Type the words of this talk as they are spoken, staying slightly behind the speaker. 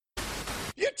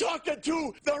You're talking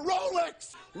to the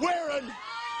Rolex wearing,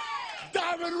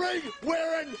 diamond ring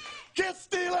wearing, kiss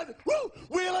stealing,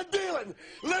 wheeling dealing,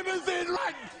 limousine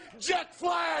riding, jet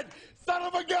flying, son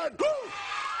of a gun. Woo!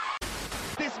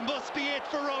 This must be it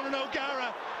for Ronan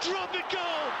O'Gara. Drop it goal.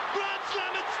 Grand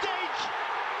slam at stake.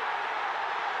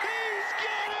 He's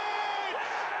got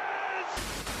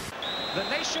it! The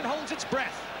nation holds its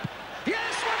breath.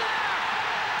 Yes, we're there!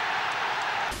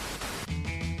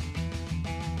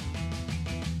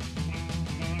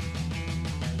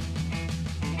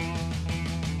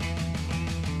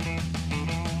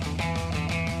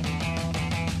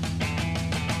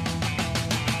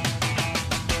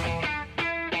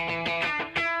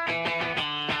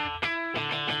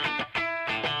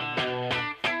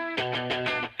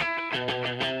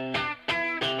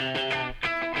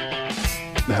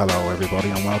 Hello everybody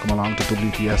and welcome along to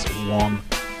WTS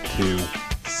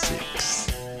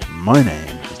 126. My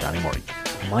name is Danny Murray.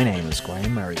 My name is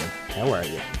Graham Merrigan. How are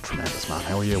you? Tremendous man,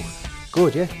 how are you?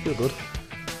 Good, yeah, feel good.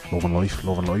 Loving life.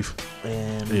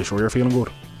 Are you sure you're feeling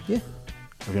good? Yeah.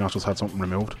 Have you not just had something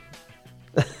removed?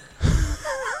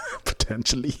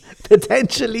 Potentially.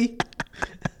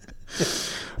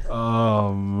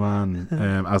 Oh man.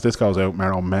 As this goes out,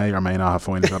 Mero may or may not have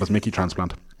finally got his Mickey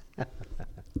transplant.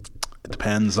 It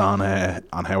depends on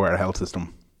how our health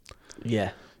system.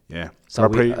 Yeah. Yeah. So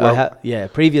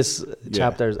previous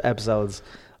chapters, episodes,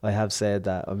 I have said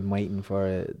that I'm waiting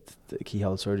for the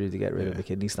keyhole surgery to get rid of the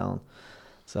kidney stone.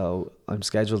 So I'm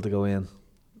scheduled to go in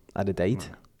at a date.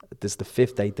 This is the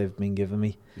 5th date they've been giving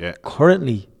me. Yeah.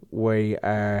 Currently, we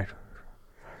are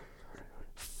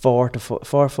 4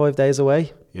 or 5 days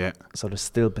away. Yeah. So there's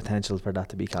still potential for that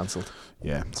to be cancelled.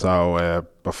 Yeah. So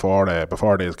before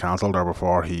it is cancelled or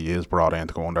before he is brought in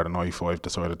to go under the knife, I've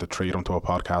decided to treat him to a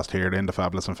podcast here in the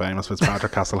fabulous and famous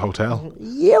Fitzpatrick Castle Hotel.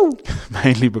 You.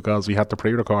 Mainly because we had to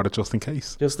pre-record it just in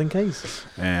case. But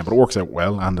it works out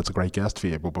well and it's a great guest for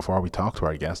you. But before we talk to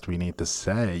our guest, we need to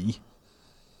say,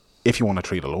 if you want to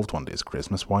treat a loved one this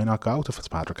Christmas, why not go to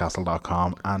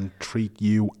fitzpatrickcastle.com and treat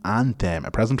you and them.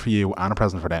 A present for you and a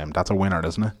present for them. That's a winner,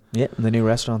 isn't it? Yeah, and the new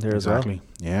restaurant there exactly. as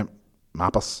well. Yeah.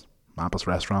 Mappus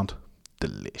restaurant.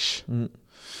 Delish.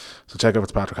 So check out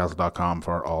fitzpatrickcastle.com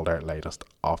for all their latest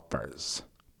offers.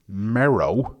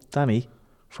 Mero. Danny.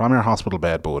 From your hospital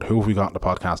bed, bud, who have we got in the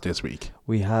podcast this week?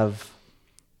 We have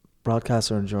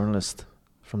broadcaster and journalist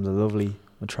from the lovely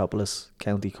metropolis,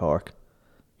 County Cork.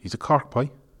 He's a Cork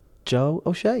boy. Joe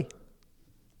O'Shea.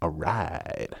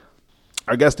 Alright.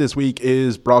 Our guest this week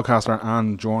is broadcaster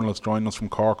and journalist joining us from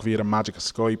Cork via the magic of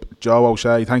Skype, Joe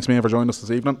O'Shea. Thanks, man, for joining us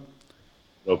this evening.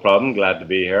 No problem, glad to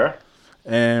be here.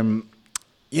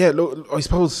 Yeah, look, I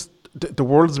suppose the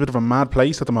world is a bit of a mad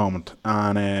place at the moment,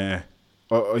 and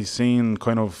I've seen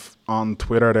kind of on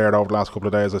Twitter there over the last couple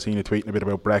of days, I've seen you tweeting a bit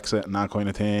about Brexit and that kind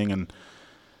of thing, and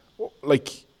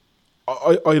like,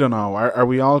 I don't know, are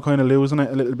we all kind of losing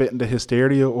it a little bit in the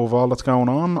hysteria of all that's going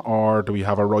on, or do we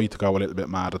have a right to go a little bit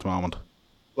mad at the moment?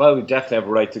 Well, we definitely have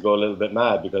a right to go a little bit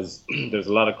mad because there's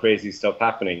a lot of crazy stuff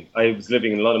happening. I was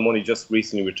living in London, only just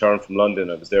recently returned from London.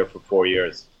 I was there for 4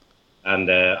 years. And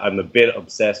I'm a bit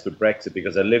obsessed with Brexit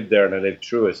because I lived there and I lived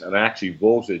through it. And I actually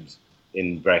voted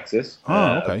in Brexit.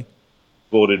 Okay.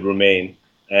 Voted Remain.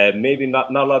 Maybe not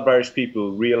a lot of Irish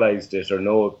people realised it or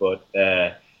know it, but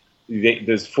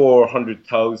there's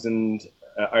 400,000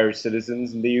 Irish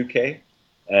citizens in the UK.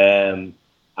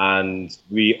 And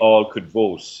we all could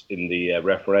vote in the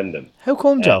referendum. How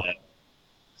come, Joe?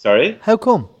 Sorry? How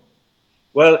come?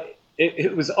 Well,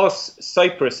 it was us,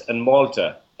 Cyprus and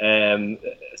Malta.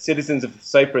 Citizens of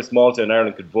Cyprus, Malta and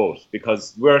Ireland could vote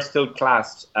because we're still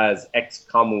classed as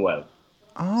ex-Commonwealth.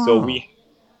 Oh. So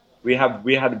we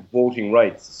had voting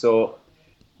rights. So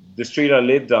the street I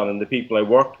lived on and the people I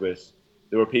worked with,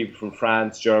 there were people from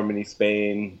France, Germany,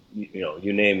 Spain,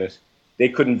 you name it. They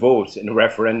couldn't vote in a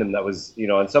referendum that was,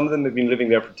 and some of them have been living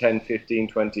there for 10, 15,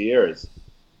 20 years.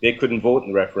 They couldn't vote in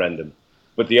the referendum,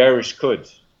 but the Irish could.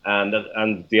 And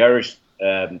the Irish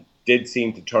did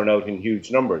seem to turn out in huge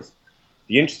numbers.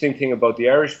 The interesting thing about the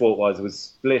Irish vote was it was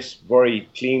split very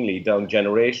cleanly down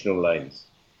generational lines.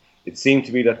 It seemed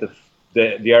to be that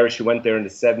the Irish who went there in the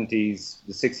 70s,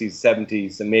 the 60s,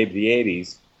 70s, and maybe the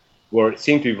 80s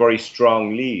seemed to be very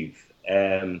strong Leave.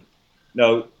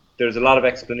 Now, there's a lot of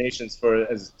explanations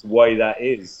as to why that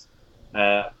is.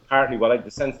 Partly, the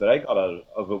sense that I got out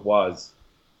of it was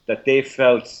that they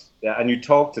felt, and you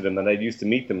talk to them, and I used to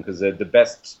meet them because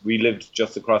we lived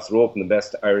just across the road from the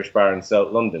best Irish bar in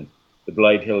South London, the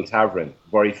Blythe Hill Tavern,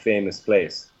 very famous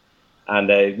place.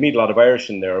 And I meet a lot of Irish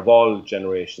in there of all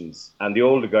generations. And the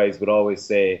older guys would always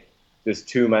say, there's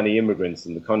too many immigrants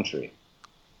in the country,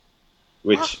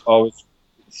 which always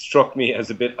struck me as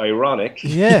a bit ironic.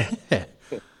 Yeah.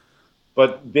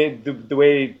 But the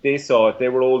way they saw it, they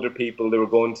were older people. They were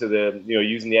going to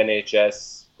using the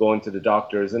NHS, going to the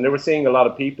doctors, and they were seeing a lot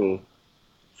of people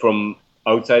from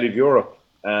outside of Europe,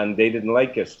 and they didn't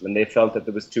like it, and they felt that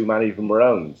there was too many of them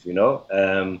around,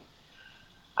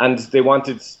 and they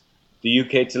wanted the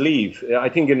UK to leave. I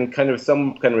think in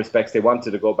some kind of respects, they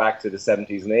wanted to go back to the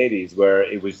 70s and 80s, where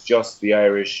it was just the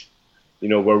Irish,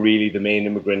 were really the main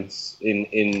immigrants in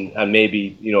and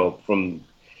maybe, from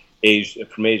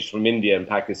India and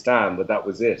Pakistan, but that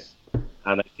was it.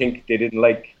 And I think they didn't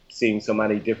like seeing so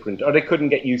many different, or they couldn't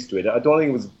get used to it. I don't think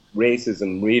it was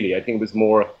racism, really. I think it was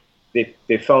more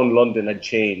they found London had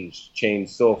changed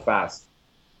so fast,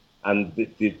 and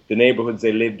the neighbourhoods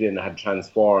they lived in had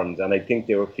transformed, and I think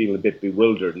they were feeling a bit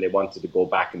bewildered, and they wanted to go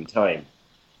back in time.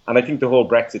 And I think the whole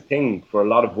Brexit thing, for a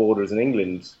lot of voters in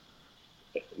England,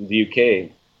 the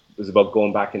UK, was about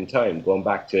going back in time, going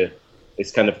back to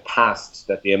this kind of past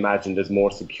that they imagined as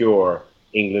more secure.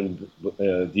 England,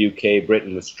 the UK,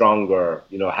 Britain was stronger,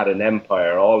 had an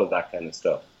empire, all of that kind of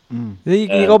stuff. You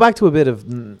go back to a bit of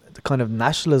the kind of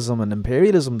nationalism and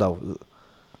imperialism, though.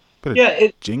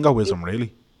 Jingoism,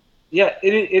 really. Yeah,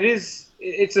 it is.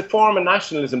 It's a form of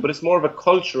nationalism, but it's more of a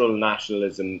cultural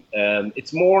nationalism.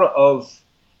 It's more of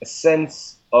a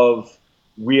sense of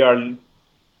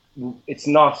it's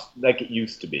not like it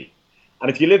used to be. And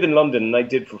if you live in London, and I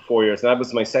did for 4 years, and that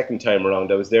was my second time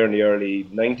around, I was there in the early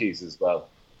 90s as well.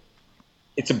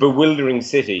 It's a bewildering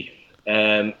city.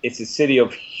 It's a city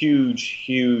of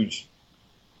huge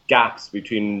gaps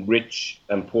between rich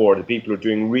and poor, the people who are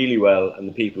doing really well and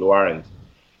the people who aren't.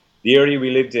 The area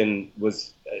we lived in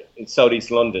was in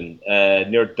southeast London,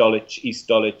 near Dulwich, East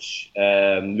Dulwich,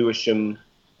 Lewisham,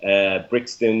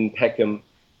 Brixton, Peckham,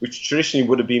 which traditionally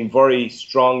would have been very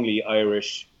strongly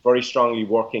Irish, very strongly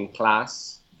working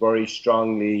class, very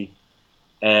strongly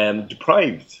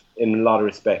deprived in a lot of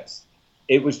respects.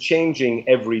 It was changing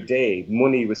every day.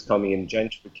 Money was coming in,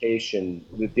 gentrification.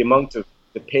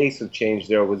 The pace of change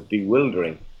there was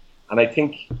bewildering. And I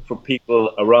think for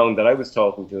people around that I was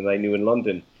talking to and I knew in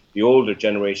London, the older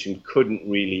generation couldn't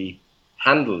really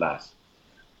handle that.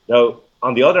 Now,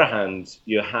 on the other hand,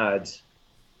 you had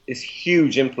this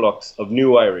huge influx of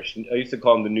new Irish. I used to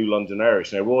call them the New London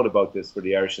Irish, and I wrote about this for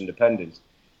the Irish Independent.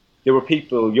 There were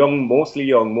people young,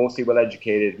 mostly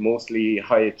well-educated, mostly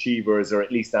high achievers, or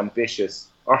at least ambitious,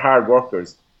 or hard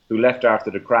workers, who left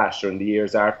after the crash or in the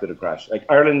years after the crash. Like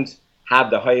Ireland had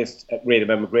the highest rate of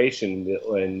emigration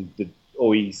in the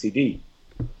OECD,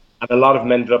 and a lot of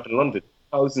them ended up in London,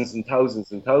 thousands and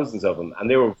thousands and thousands of them, and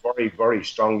they were very, very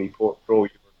strongly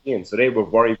pro-European, so they were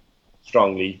very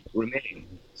strongly Remain.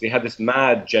 So you had this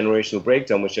mad generational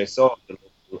breakdown, which I saw in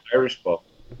the Irish pub,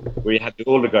 where you had the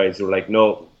older guys who were like,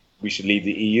 no, we should leave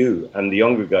the EU. And the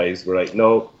younger guys were like,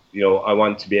 no, I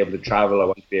want to be able to travel. I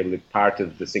want to be able to be part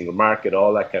of the single market,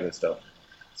 all that kind of stuff.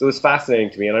 So it's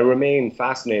fascinating to me, and I remain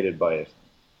fascinated by it.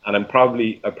 And I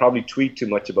probably tweet too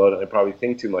much about it. I probably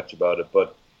think too much about it.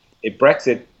 But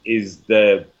Brexit is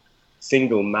the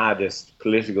single maddest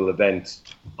political event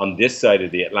on this side of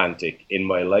the Atlantic in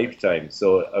my lifetime.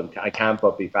 So I can't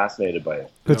but be fascinated by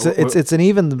it.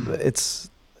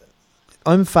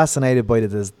 I'm fascinated by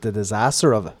the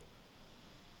disaster of it.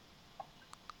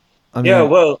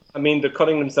 They're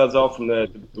cutting themselves off from the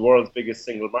world's biggest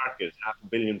single market,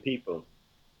 500 million people.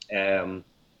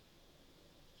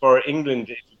 For England,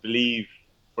 if you believe,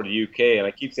 for the UK, and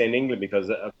I keep saying England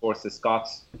because, of course, the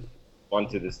Scots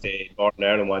wanted to stay, Northern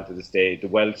Ireland wanted to stay, the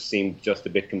Welsh seemed just a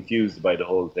bit confused by the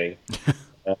whole thing.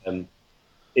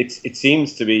 It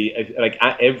seems to be like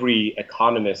every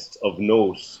economist of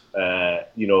note,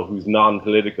 who's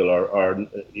non-political or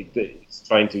is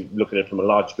trying to look at it from a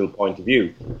logical point of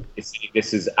view,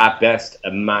 this is at best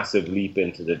a massive leap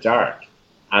into the dark,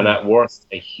 and at worst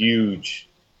a huge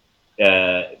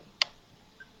thing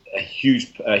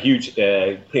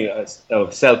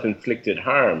of self-inflicted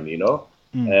harm.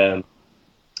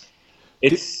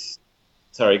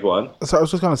 Sorry, go on. So I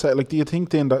was just going to say, do you think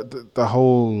then that the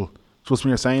whole, just when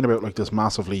you're saying about this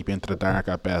massive leap into the dark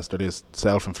at best, or this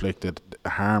self-inflicted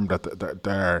harm that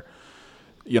they're,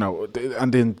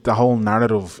 and then the whole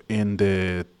narrative in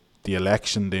the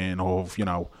election then of,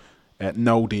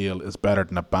 no deal is better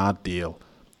than a bad deal.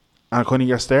 And kind of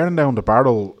you're staring down the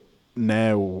barrel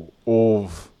now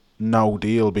of no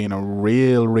deal being a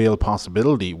real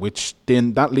possibility, which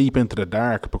then that leap into the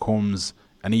dark becomes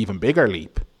an even bigger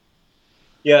leap.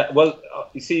 Yeah, well,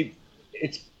 you see,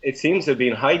 it seems to have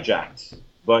been hijacked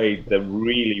by the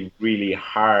really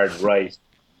hard right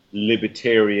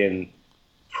libertarian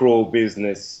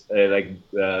pro-business,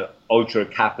 ultra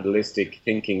capitalistic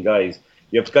thinking guys.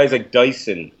 You have guys like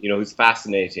Dyson, who's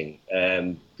fascinating,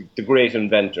 the great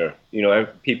inventor.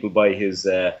 People buy his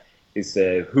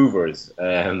Hoovers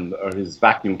or his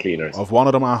vacuum cleaners. I've one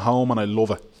of them at home and I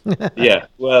love it. Yeah,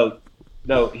 well,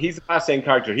 no, he's a fascinating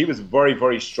character. He was very,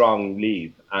 very strong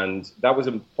lead, and that was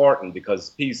important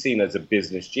because he's seen as a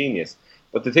business genius.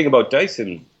 But the thing about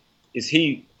Dyson is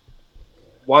he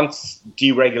wants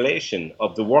deregulation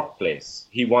of the workplace.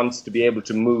 He wants to be able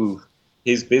to move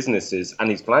his businesses, and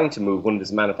he's planning to move one of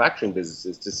his manufacturing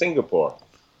businesses to Singapore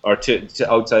or to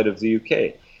outside of the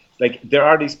UK. Like, there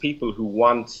are these people who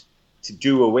want to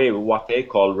do away with what they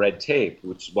call red tape,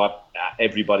 which is what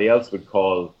everybody else would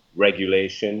call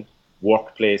regulation,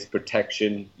 workplace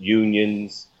protection,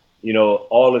 unions,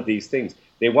 all of these things.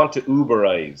 They want to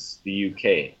Uberize the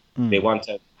UK. They want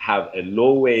to have a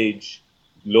low-wage,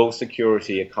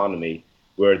 low-security economy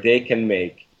where they can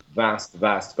make vast,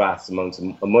 vast, vast amounts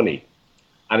of money.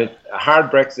 And a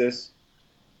hard Brexit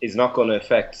is not going to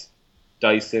affect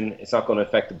Dyson. It's not going to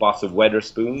affect the boss of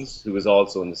Wetherspoons, who is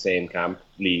also in the same camp,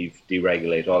 leave,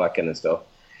 deregulate, all that kind of stuff.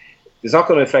 It's not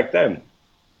going to affect them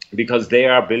because they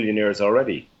are billionaires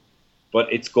already.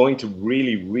 But it's going to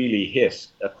really, really hit,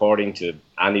 according to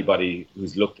anybody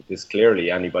who's looked at this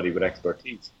clearly, anybody with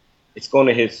expertise. It's going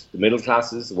to hit the middle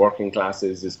classes, the working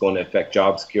classes. It's going to affect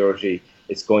job security.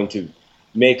 It's going to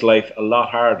make life a lot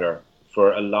harder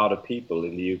for a lot of people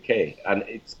in the UK. And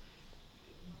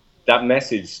that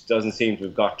message doesn't seem to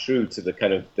have got through to the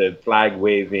kind of the flag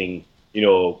waving,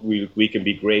 we can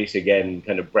be great again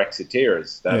kind of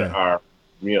Brexiteers that are,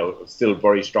 still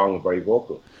very strong and very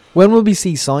vocal. When will we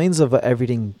see signs of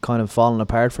everything kind of falling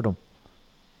apart for them?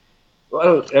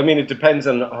 Well, I mean, it depends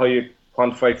on how you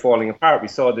quantify falling apart. We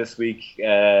saw this week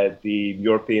the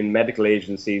European medical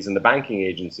agencies and the banking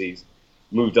agencies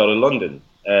moved out of London.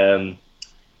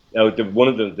 Now, one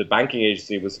of the banking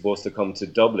agency was supposed to come to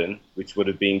Dublin, which would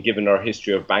have been, given our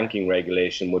history of banking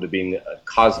regulation, would have been a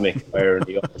cosmic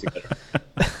irony altogether.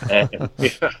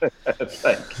 It's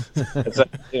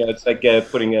like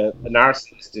putting an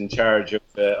arsonist in charge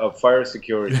of fire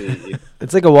security.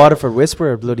 It's like a Waterford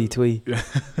Whisperer bloody tweet.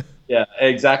 Yeah,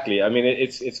 exactly. I mean,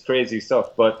 it's crazy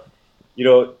stuff. But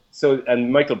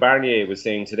and Michael Barnier was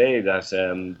saying today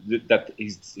that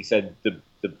he said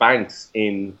the banks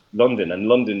in London, and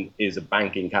London is a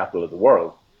banking capital of the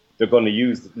world, they're going to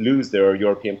lose their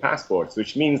European passports,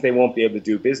 which means they won't be able to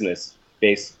do business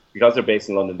because they're based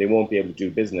in London. They won't be able to do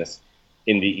business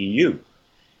in the EU.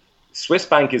 Swiss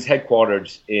Bank is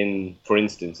headquartered in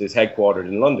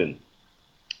London,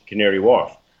 Canary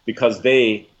Wharf, because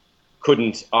they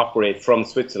couldn't operate from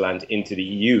Switzerland into the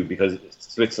EU because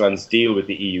Switzerland's deal with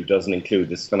the EU doesn't include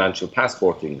this financial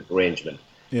passporting arrangement.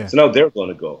 Yeah. So now they're going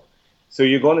to go. So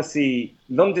you're going to see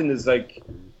London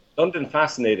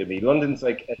fascinated me. London's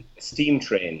like a steam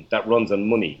train that runs on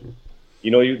money.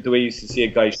 The way you used to see a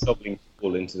guy shoveling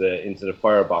fuel into the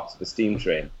firebox of a steam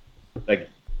train. Like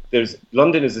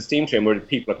London is a steam train where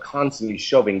people are constantly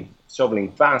shoveling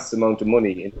vast amount of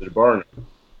money into the burner.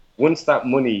 Once that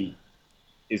money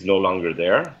is no longer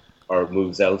there or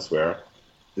moves elsewhere,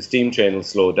 the steam train will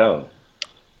slow down.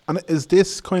 And is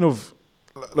this kind of,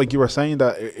 like you were saying,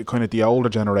 that it kind of the older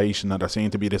generation that are seem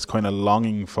to be this kind of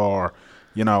longing for,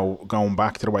 going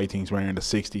back to the way things were in the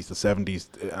 60s, the 70s,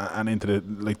 and into the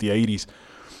 80s,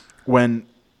 when,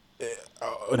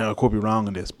 I could be wrong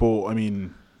on this, but I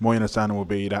mean, my understanding would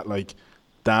be that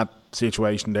that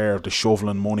situation there of the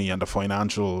shoveling money and the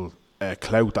financial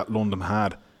clout that London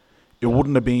had, it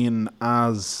wouldn't have been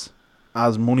as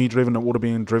money driven. It would have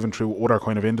been driven through other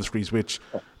kind of industries, which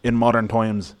in modern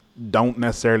times don't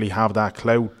necessarily have that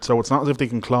clout. So it's not as if they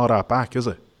can claw that back, is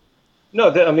it?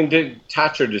 No,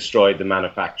 Thatcher destroyed the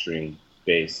manufacturing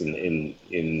base in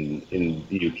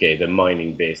the UK, the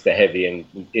mining base, the heavy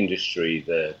industry,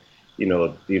 the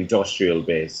industrial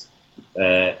base.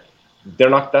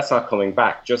 That's not coming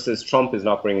back. Just as Trump is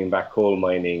not bringing back coal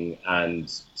mining and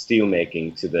steel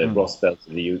making to the Rust Belt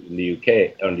in the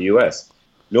UK or the US,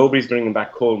 nobody's bringing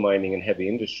back coal mining and heavy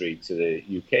industry to the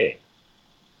UK.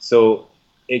 So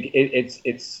it's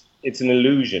an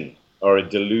illusion or a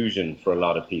delusion for a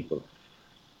lot of people.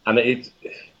 And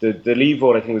the Leave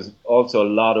vote, I think, was also a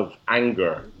lot of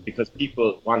anger because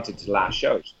people wanted to lash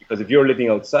out. Because if you're living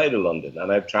outside of London,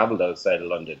 and I've travelled outside of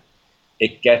London,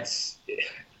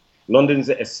 London's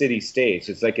a city-state.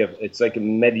 It's like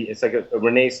a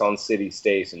Renaissance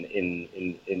city-state in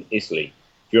Italy.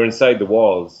 If you're inside the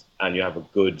walls and you have a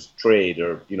good trade,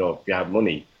 or if you have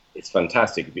money, it's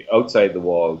fantastic. If you're outside the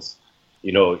walls,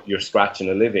 you're scratching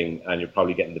a living and you're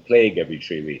probably getting the plague every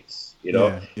 3 weeks.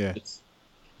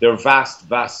 there are vast,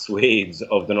 vast swathes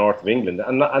of the north of England,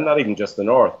 and not even just the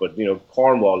north, but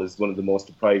Cornwall is one of the most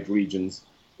deprived regions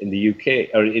in the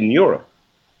UK or in Europe,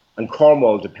 and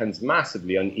Cornwall depends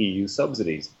massively on EU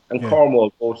subsidies, and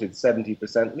Cornwall voted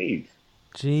 70% leave.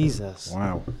 Jesus!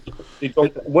 Wow.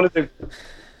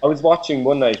 I was watching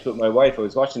one night with my wife. I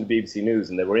was watching the BBC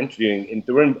News, and they were interviewing.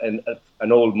 They were in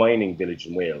an old mining village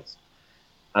in Wales,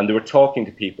 and they were talking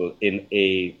to people in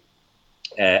a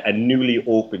newly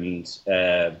opened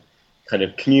kind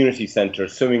of community centre,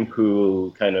 swimming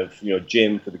pool, kind of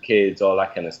gym for the kids, all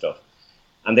that kind of stuff.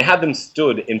 And they had them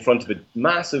stood in front of a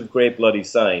massive, great bloody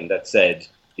sign that said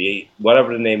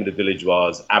whatever the name of the village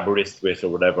was, Aberystwyth or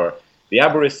whatever, the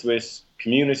Aberystwyth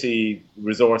Community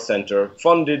Resource Centre,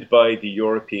 funded by the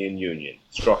European Union,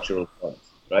 structural funds,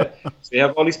 right? So you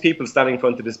have all these people standing in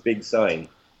front of this big sign,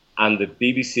 and the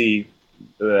BBC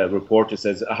reporter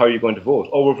says, "How are you going to vote?"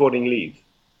 "Oh, we're voting leave."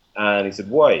 And he said,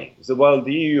 "Why?" He said, "Well,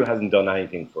 the EU hasn't done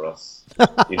anything for us."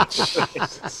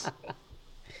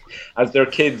 As their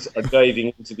kids are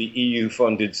diving into the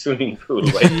EU-funded swimming pool.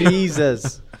 Right?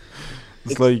 Jesus.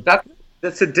 It's like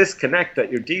that's a disconnect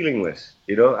that you're dealing with,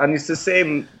 and it's the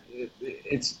same.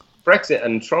 It's Brexit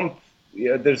and Trump.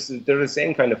 They're the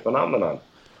same kind of phenomenon.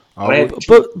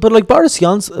 But like Boris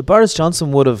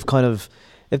Johnson would have kind of,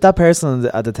 if that person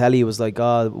at the telly was like,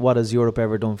 "Oh, what has Europe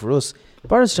ever done for us?"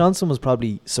 Boris Johnson was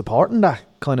probably supporting that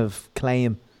kind of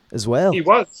claim as well. He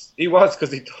was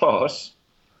because he thought,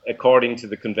 according to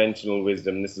the conventional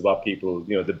wisdom, this is what people,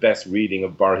 the best reading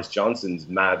of Boris Johnson's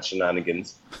mad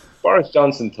shenanigans. Boris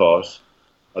Johnson thought,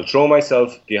 "I'll throw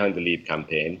myself behind the Leave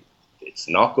campaign. It's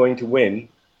not going to win,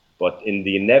 but in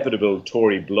the inevitable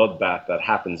Tory bloodbath that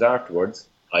happens afterwards,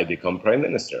 I become Prime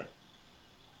Minister."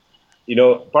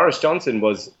 Boris Johnson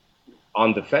was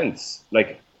on the fence,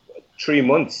 like 2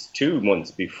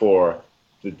 months before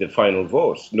the final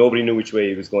vote. Nobody knew which way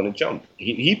he was going to jump.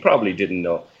 He probably didn't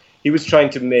know. He was trying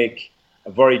to make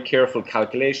a very careful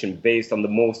calculation based on the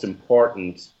most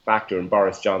important factor in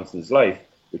Boris Johnson's life,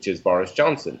 which is Boris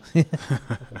Johnson.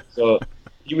 So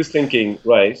he was thinking,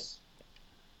 right,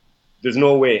 there's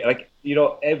no way,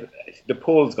 the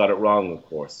polls got it wrong, of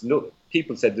course. No,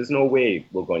 people said there's no way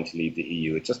we're going to leave the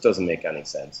EU. It just doesn't make any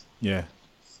sense. Yeah.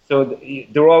 So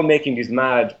they're all making these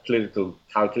mad political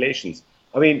calculations.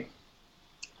 I mean,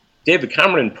 David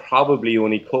Cameron probably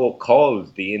only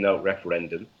called the in-out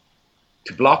referendum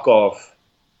to block off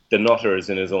the nutters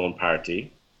in his own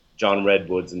party, John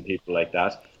Redwoods and people like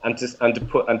that, and to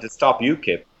stop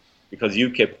UKIP, because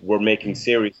UKIP were making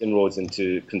serious inroads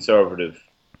into Conservative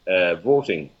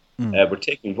voting. We're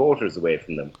taking voters away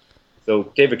from them.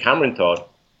 So David Cameron thought,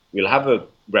 we'll have a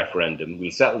referendum,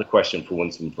 we'll settle the question for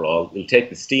once and for all, we'll take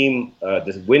the steam,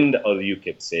 the wind out of the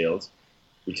UKIP sails,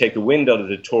 we'll take the wind out of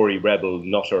the Tory Rebel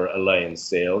Nutter Alliance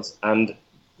sails, and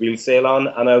we'll sail on,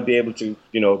 and I'll be able to,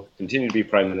 continue to be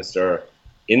Prime Minister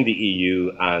in the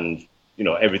EU, and,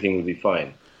 everything will be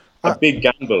fine. A big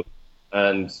gamble,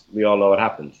 and we all know what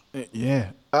happened.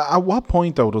 Yeah. At what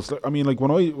point, though, when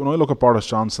I look at Boris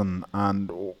Johnson,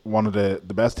 and one of the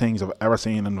best things I've ever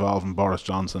seen involving Boris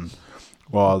Johnson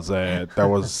was there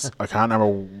was, I can't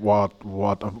remember what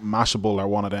Mashable or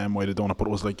one of them might have done it, but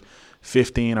it was like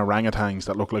 15 orangutans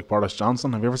that look like Boris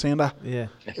Johnson. Have you ever seen that? Yeah.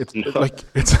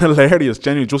 It's hilarious.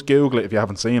 Genuinely, just Google it if you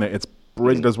haven't seen it. It's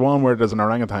brilliant. There's one where there's an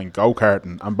orangutan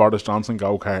go-karting and Boris Johnson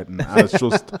go-karting, and it's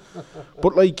just,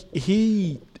 but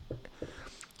he,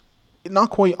 not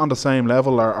quite on the same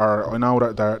level, or I know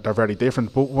that they're very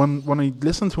different, but when I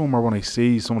listen to him or when I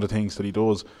see some of the things that he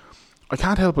does, I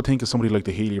can't help but think of somebody like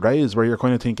the Healy-Raes, where you're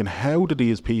kind of thinking, how did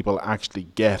these people actually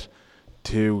get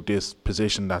to this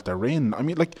position that they're in? I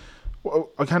mean, I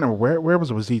can't remember where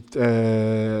was he?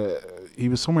 He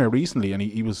was somewhere recently, and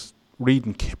he was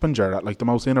reading Kippinger at the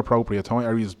most inappropriate time,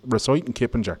 or he was reciting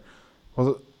Kippinger.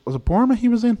 Was it Burma he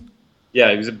was in?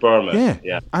 Yeah, he was in Burma.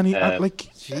 Yeah. And he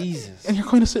Jesus. And you're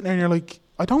kind of sitting there, and you're like,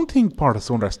 I don't think Boris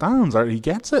understands, or he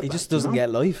gets it. He just doesn't get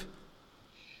life.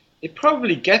 It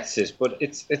probably gets it, but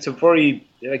it's a very,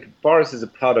 Boris is a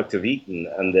product of Eton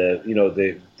and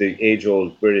the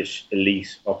age-old British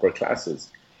elite upper classes.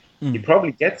 He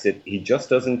probably gets it. He just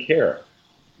doesn't care.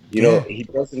 He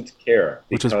doesn't care.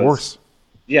 Which is worse.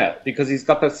 Yeah, because he's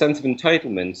got that sense of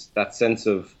entitlement, that sense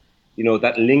of,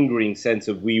 that lingering sense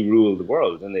of we rule the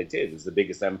world, and they did. It was the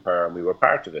biggest empire, and we were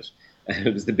part of it.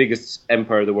 It was the biggest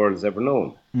empire the world has ever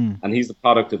known. And he's the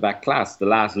product of that class, the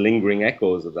last lingering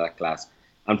echoes of that class.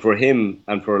 And for him,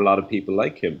 and for a lot of people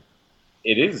like him,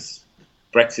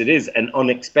 Brexit is an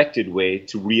unexpected way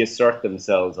to reassert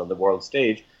themselves on the world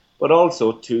stage, but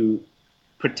also to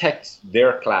protect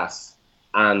their class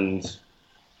and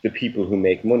the people who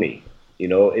make money.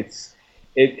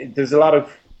 there's a lot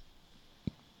of,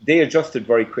 they adjusted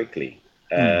very quickly.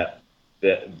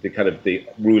 The kind of the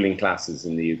ruling classes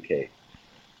in the UK,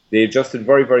 they adjusted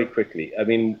very, very quickly. I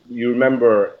mean, you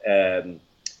remember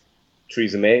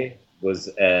Theresa May was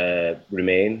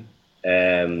Remain.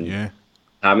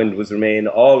 Hammond was Remain.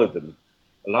 All of them,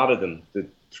 a lot of them, the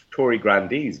Tory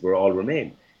grandees were all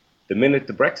Remain. The minute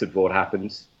the Brexit vote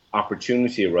happens,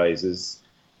 opportunity arises,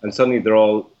 and suddenly they're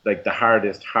all like the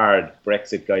hardest hard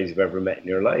Brexit guys you've ever met in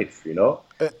your life, you know?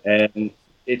 And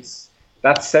it's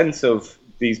that sense of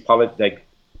these like,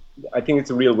 I think it's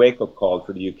a real wake-up call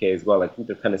for the UK as well. I think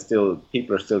they're kind of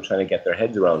people are still trying to get their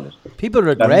heads around it. People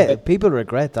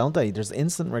regret, don't they? There's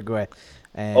instant regret.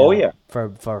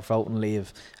 For voting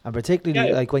leave, and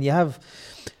particularly like when you have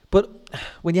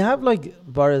like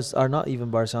Boris, or not even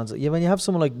Boris Johnson, when you have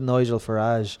someone like Nigel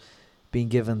Farage being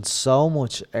given so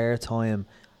much airtime,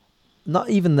 not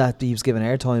even that he was given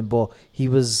airtime, but he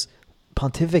was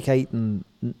pontificating.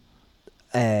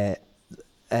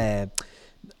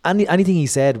 Anything he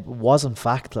said wasn't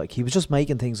fact. Like, he was just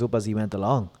making things up as he went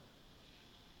along.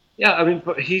 Yeah, I mean,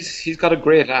 but he's got a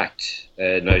great act,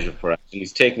 Nigel Farage, and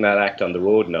he's taken that act on the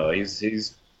road now.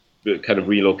 He's kind of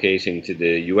relocating to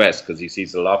the US because he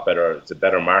sees a lot better. It's a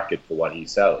better market for what he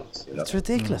sells. You know? It's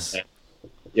ridiculous.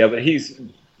 Yeah,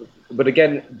 but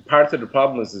again, part of the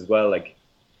problem is as well, like,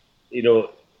 you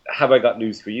know, have I got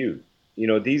news for you? You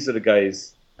know, these are the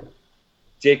guys: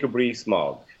 Jacob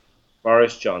Rees-Mogg,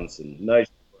 Boris Johnson,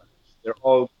 Nigel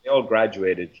Farage. They all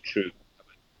graduated through.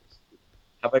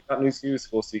 Have I got news for you? It's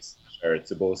supposed to be satire. It's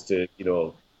supposed to, you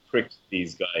know, prick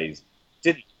these guys.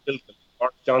 Didn't.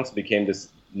 Boris Johnson became this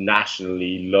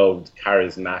nationally loved,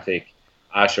 charismatic,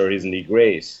 sure, isn't he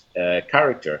great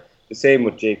character. The same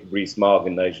with Jacob Rees-Mogg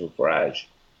and Nigel Farage.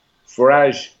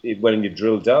 Farage, when you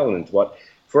drill down into what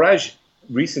Farage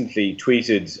recently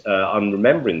tweeted on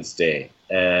Remembrance Day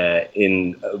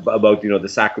about, you know, the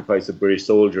sacrifice of British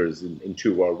soldiers in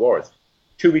 2 world wars.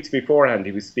 2 weeks beforehand,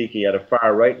 he was speaking at a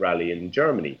far-right rally in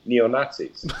Germany,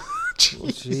 neo-Nazis.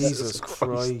 Jesus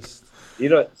Christ! You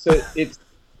know, so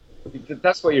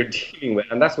that's what you're dealing with,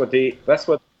 and that's what the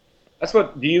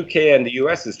UK and the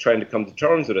US is trying to come to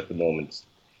terms with at the moment.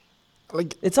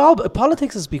 Like, it's all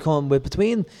politics has become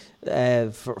between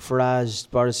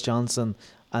Farage, Boris Johnson,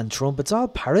 and Trump. It's all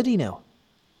parody now.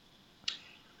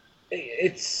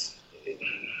 I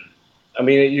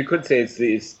mean, you could say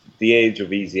it's the age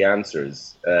of easy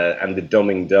answers and the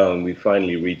dumbing down. We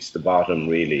finally reached the bottom,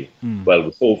 really.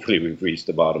 Well, hopefully we've reached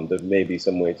the bottom. There may be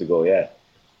some way to go yet.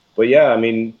 But yeah, I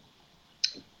mean,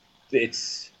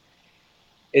 it's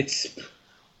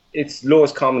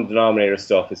lowest common denominator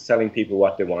stuff. It's telling people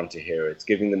what they want to hear. It's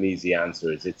giving them easy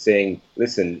answers. It's saying,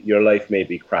 listen, your life may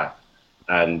be crap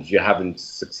and you haven't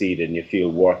succeeded and you feel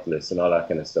worthless and all that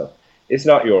kind of stuff. It's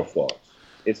not your fault.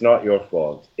 It's not your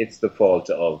fault. It's the fault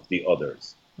of the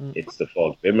others. It's the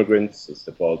fault of immigrants. It's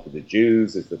the fault of the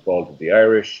Jews. It's the fault of the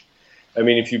Irish. I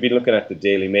mean, if you've been looking at the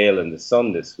Daily Mail and the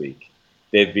Sun this week,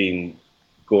 they've been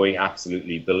going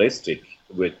absolutely ballistic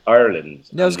with Ireland.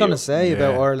 I was going to say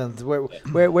about Ireland.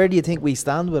 Where do you think we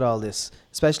stand with all this,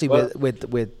 especially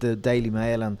with the Daily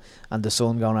Mail and the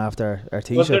Sun going after our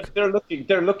Taoiseach? Well,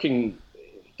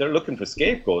 they're looking for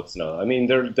scapegoats now. I mean,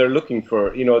 they're looking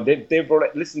for, you know, they've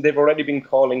already been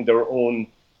calling their own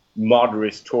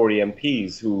moderate Tory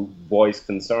MPs who voice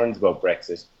concerns about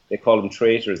Brexit. They call them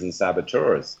traitors and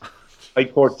saboteurs. High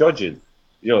Court judges,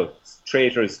 you know,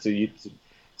 traitors to you.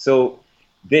 So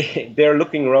they're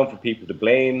looking around for people to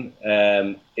blame.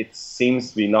 It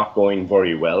seems to be not going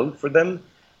very well for them,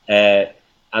 and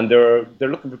they're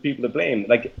looking for people to blame.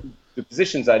 Like the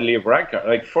positions that Leo Varadkar.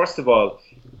 Like, first of all,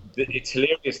 it's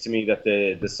hilarious to me that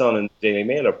the Sun and Daily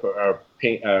Mail are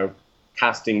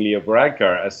casting Leo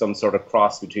Varadkar as some sort of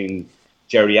cross between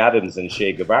Jerry Adams and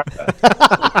Che Guevara.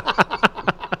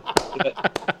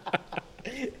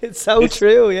 It's so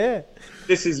true, yeah.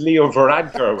 This is Leo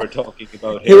Varadkar we're talking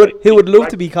about here. He would love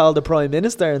to be called the Prime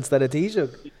Minister instead of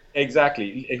Taoiseach.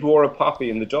 Exactly. He wore a poppy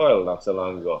in the Dáil not so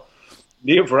long ago.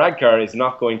 Leo Varadkar is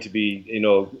not going to be, you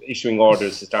know, issuing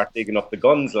orders to start digging up the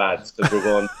guns, lads, because we're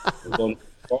going to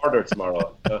order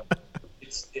tomorrow.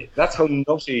 That's how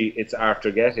nutty it's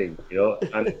after getting, you know.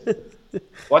 And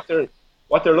what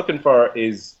they're looking for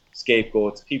is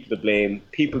scapegoats, people to blame,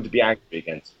 people to be angry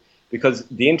against. Because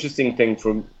the interesting thing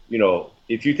from, you know,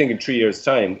 if you think in 3 years'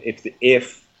 time, if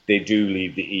they do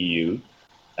leave the EU,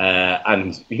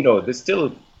 and, you know, there's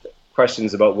still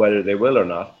questions about whether they will or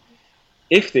not.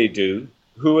 If they do,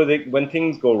 who are they, when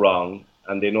things go wrong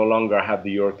and they no longer have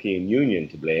the European Union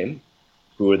to blame,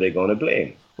 who are they going to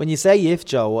blame? When you say if,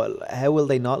 Joe, how will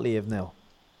they not leave now?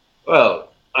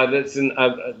 Well, Listen,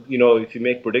 if you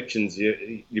make predictions,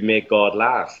 you make God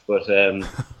laugh. But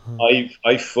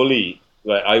I fully,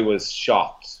 like, I was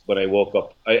shocked when I woke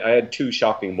up. I had 2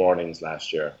 shocking mornings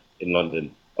last year in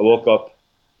London. I woke up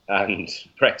and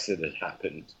Brexit had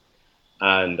happened.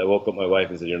 And I woke up my wife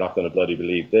and said, "You're not going to bloody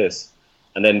believe this."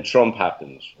 And then Trump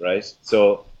happened, right?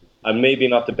 So I'm maybe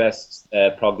not the best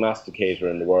prognosticator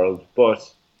in the world,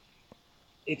 but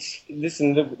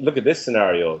look at this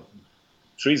scenario.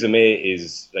 Theresa May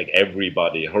is like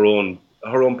everybody. Her own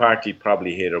party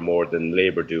probably hate her more than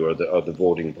Labour do, or the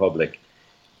voting public.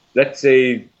 Let's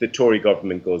say the Tory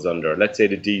government goes under. Let's say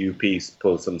the DUP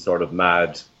pull some sort of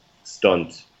mad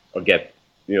stunt or get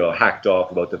hacked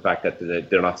off about the fact that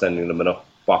they're not sending them enough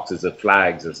boxes of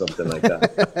flags or something like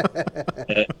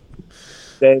that.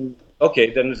 Then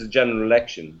there's a general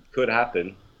election. Could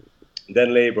happen.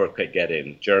 Then Labour could get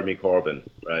in. Jeremy Corbyn,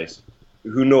 right?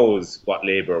 Who knows what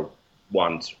Labour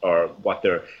want or what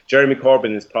they're... Jeremy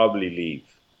Corbyn is probably leave.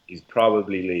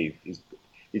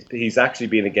 He's actually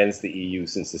been against the EU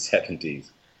since the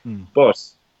 70s. But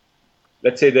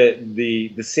let's say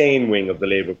the sane wing of the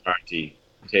Labour Party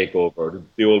take over,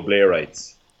 the old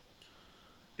Blairites.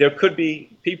 It could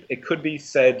be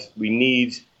said, we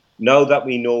need, now that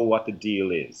we know what the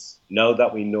deal is, now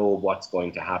that we know what's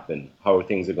going to happen, how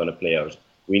things are going to play out,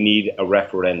 we need a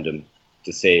referendum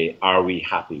to say, are we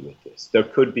happy with this? There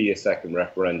could be a second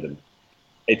referendum.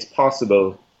 It's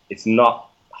possible. It's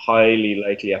not highly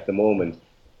likely at the moment.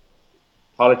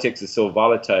 Politics is so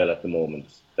volatile at the moment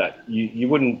that you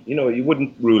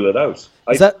wouldn't rule it out.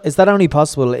 Is that only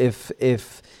possible if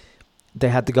they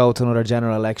had to go to another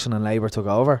general election and Labour took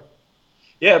over?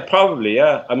 Yeah, probably.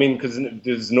 Yeah, I mean, because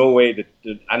there's no way that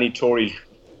any Tory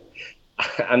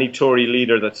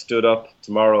leader that stood up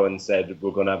tomorrow and said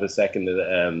we're going to have a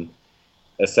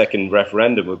second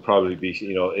referendum would probably be,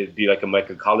 it'd be like a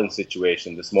Michael Collins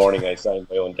situation. This morning I signed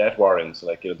my own death warrant,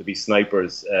 there'd be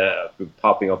snipers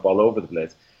popping up all over the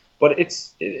place. But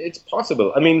it's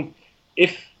possible. I mean,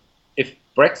 if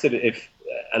Brexit, if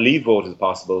a leave vote is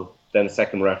possible, then a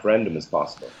second referendum is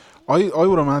possible. I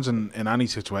would imagine in any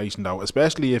situation though,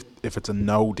 especially if it's a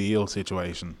no deal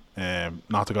situation,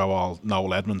 not to go all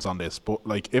Noel Edmonds on this, but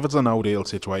like if it's a no deal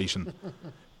situation,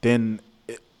 then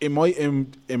in my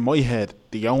head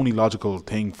the only logical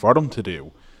thing for them to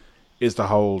do is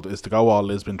to go all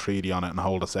Lisbon Treaty on it and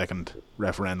hold a second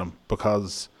referendum,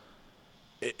 because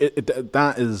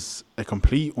that is a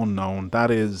complete unknown.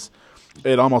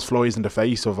 It almost flies in the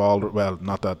face of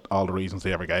not that all the reasons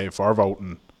they ever gave for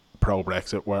voting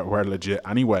pro-Brexit were legit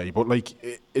anyway, but like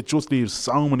it just leaves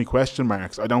so many question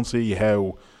marks. I don't see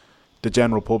how the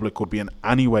general public could be in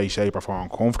any way, shape or form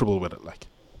comfortable with it. Like,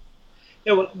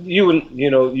 yeah, well,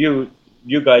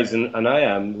 you guys and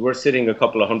I we're sitting a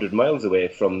couple of 100 miles away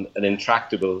from an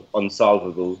intractable,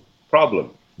 unsolvable problem.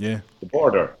 Yeah, the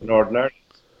border in Northern Ireland.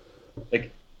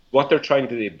 Like, what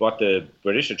the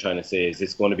British are trying to say is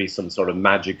it's going to be some sort of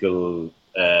magical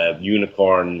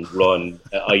unicorn-run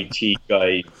IT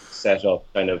guy set up,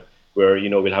 kind of where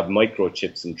we'll have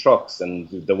microchips in trucks and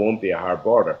there won't be a hard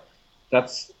border.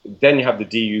 Then you have the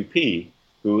DUP,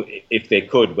 who, if they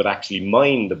could, would actually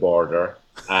mine the border,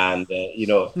 and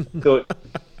so.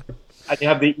 And you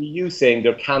have the EU saying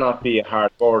there cannot be a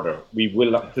hard border. We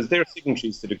will not, because they're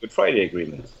signatories to the Good Friday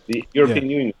Agreement. The European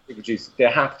Union signatories,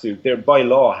 they by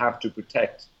law have to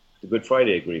protect the Good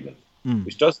Friday Agreement,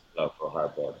 which doesn't allow for a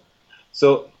hard border.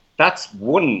 So that's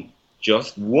one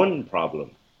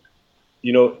problem.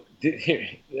 One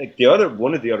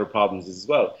of the other problems is as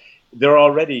well. They're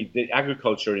already, the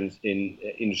agriculture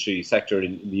industry sector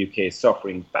in the UK is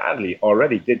suffering badly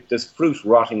already. There's fruit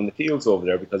rotting in the fields over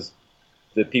there because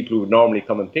the people who would normally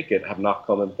come and pick it have not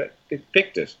come and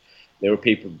picked it. There were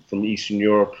people from Eastern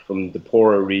Europe, from the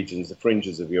poorer regions, the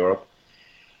fringes of Europe.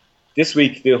 This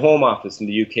week, the Home Office in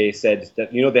the UK said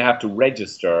that they have to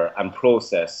register and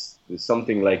process. There's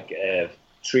something like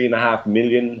 3.5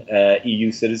 million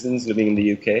EU citizens living in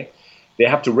the UK. They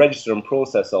have to register and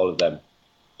process all of them.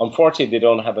 Unfortunately, they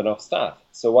don't have enough staff.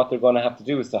 So what they're going to have to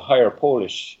do is to hire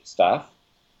Polish staff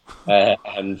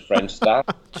and French staff.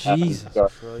 Jesus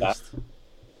Christ.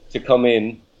 To come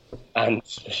in and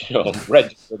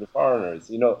register the foreigners.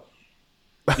 The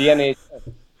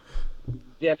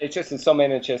NHS in some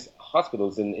NHS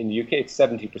hospitals in the UK, it's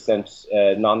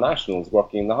 70% non-nationals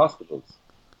working in the hospitals.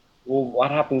 Well,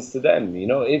 what happens to them?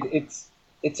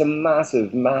 It's a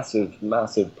massive, massive,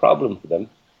 massive problem for them.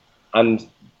 And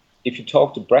if you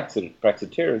talk to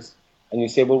Brexiteers and you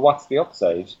say, well, what's the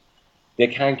upside? They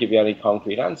can't give you any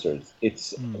concrete answers.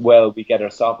 It's, well, we get our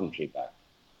sovereignty back.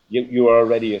 You are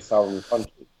already a sovereign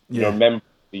country. Yeah. You're a member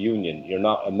of the union. You're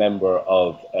not a member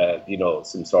of,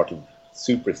 some sort of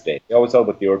super state. They always talk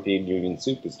about the European Union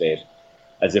super state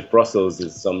as if Brussels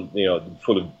is some,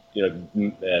 full of,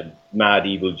 mad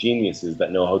evil geniuses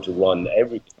that know how to run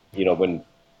everything. When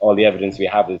all the evidence we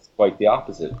have is quite the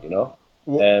opposite.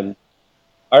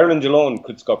 Ireland alone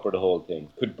could scupper the whole thing,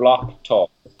 could block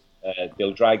talks.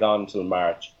 They'll drag on until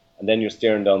March, and then you're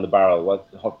staring down the barrel.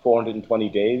 420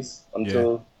 days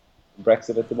until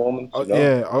Brexit at the moment?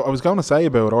 Yeah, I was going to say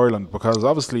about Ireland, because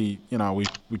obviously,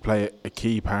 we play a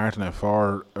key part in it.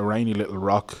 For a rainy little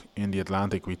rock in the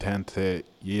Atlantic, we tend to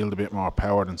yield a bit more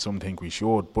power than some think we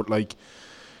should. But,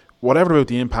 whatever about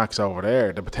the impacts over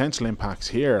there, the potential impacts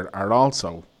here are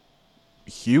also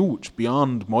huge,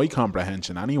 beyond my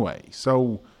comprehension anyway.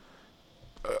 So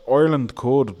Ireland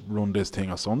could run this thing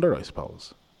asunder, I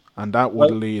suppose, and that would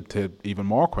lead to even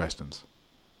more questions.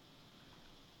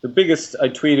 The biggest, I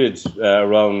tweeted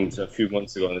around a few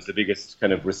months ago, and it's the biggest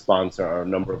kind of response or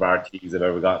number of RTs I've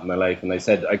ever got in my life, and I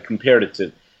said, I compared it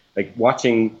to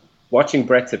watching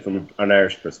Brexit from an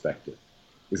Irish perspective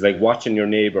is like watching your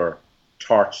neighbour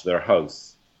torch their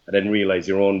house and then realise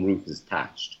your own roof is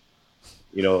thatched.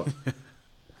 We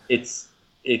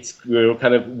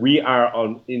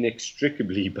are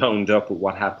inextricably bound up with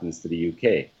what happens to the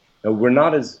UK. Now, we're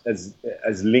not as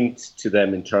linked to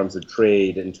them in terms of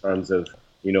trade, in terms of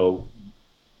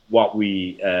what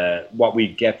we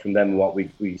get from them and what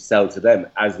we sell to them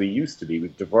as we used to be.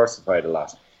 We've diversified a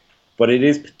lot, but it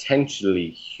is potentially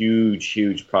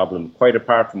huge problem. Quite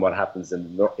apart from what happens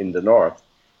in the north,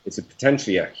 it's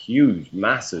potentially a huge,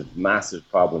 massive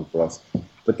problem for us.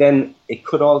 But then it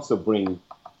could also bring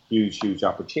huge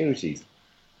opportunities.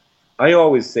 I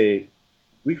always say,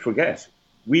 we forget,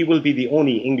 we will be the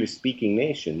only English-speaking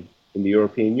nation in the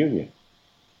European Union.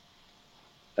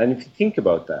 And if you think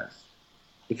about that,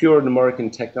 if you're an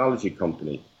American technology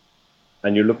company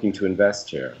and you're looking to invest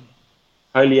here,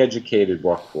 highly educated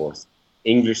workforce,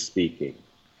 English-speaking,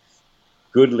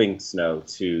 good links now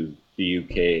to the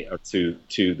UK or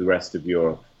to the rest of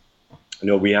Europe.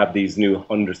 We have these new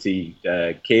undersea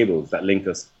cables that link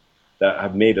us, that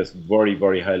have made us very,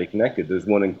 very highly connected. There's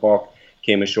one in Cork,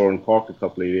 came ashore in Cork a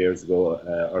couple of years ago,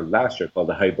 or last year, called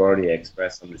the Hibernia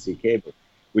Express undersea cable,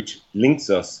 which links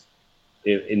us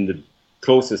in the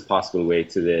closest possible way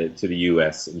to the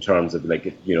US in terms of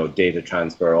data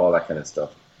transfer, all that kind of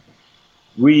stuff.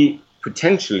 We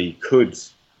potentially could,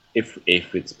 if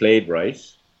it's played right,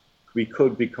 we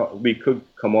could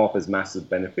come off as massive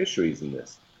beneficiaries in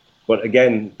this. But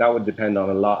again, that would depend on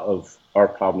a lot of our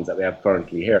problems that we have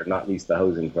currently here, not least the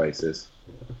housing crisis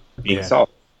being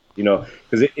solved.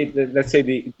 Because let's say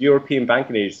the European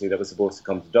Banking Agency that was supposed to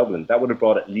come to Dublin, that would have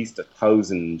brought at least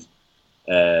 1,000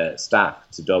 staff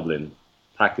to Dublin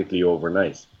practically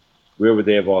overnight. Where would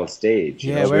they have all stayed?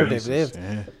 Where would they have lived?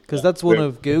 Because that's one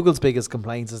of Google's biggest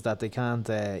complaints, is that they can't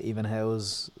even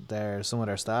house some of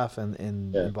their staff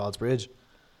in Ballsbridge.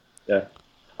 Yeah.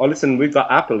 Oh, listen, we've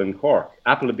got Apple in Cork.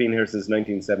 Apple have been here since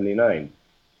 1979.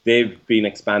 They've been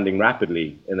expanding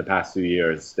rapidly in the past few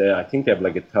years. I think they have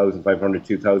 1,500,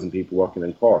 2,000 people working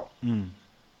in Cork.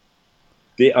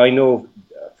 I know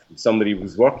somebody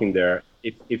who's working there.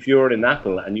 If you're in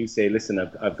Apple and you say, listen,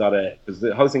 I've got because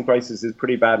the housing crisis is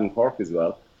pretty bad in Cork as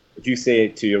well. If you say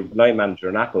to your line manager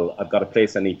in Apple, I've got a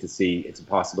place I need to see, it's a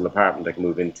possible apartment I can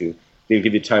move into, they'll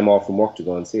give you time off from work to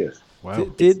go and see it. Wow.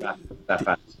 Did that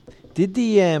fast. Did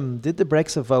the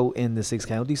Brexit vote in the 6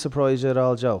 counties surprise you at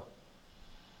all, Joe?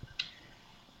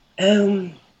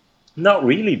 Not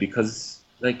really, because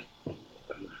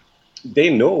they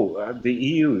know the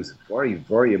EU is very,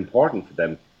 very important for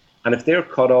them, and if they're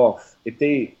cut off, if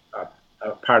they are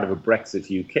part of a Brexit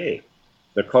UK,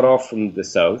 they're cut off from the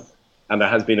south, and there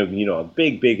has been a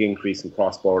big increase in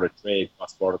cross-border trade,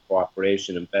 cross-border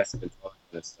cooperation, investment, all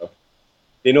that kind of stuff.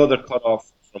 They know they're cut off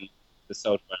from the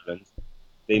south of Ireland.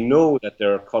 They know that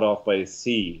they're cut off by the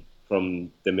sea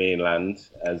from the mainland,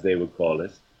 as they would call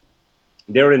it.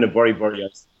 They're in a very, very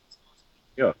isolated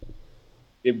spot.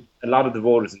 A lot of the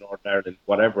voters in Northern Ireland,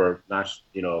 whatever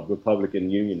Republican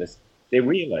Unionists, they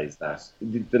realise that.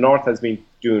 The North has been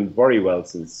doing very well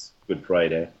since Good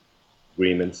Friday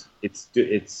Agreement. It's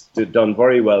done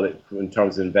very well in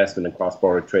terms of investment and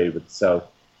cross-border trade with the South.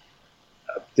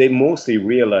 They mostly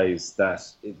realise that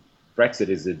Brexit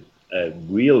is a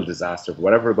real disaster.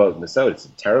 Whatever about in the South, it's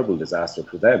a terrible disaster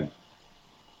for them.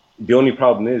 The only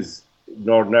problem is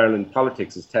Northern Ireland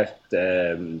politics has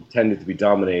tended to be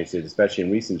dominated, especially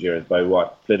in recent years, by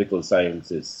what political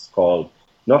scientists call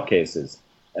nutcases.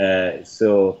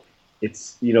 So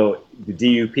it's the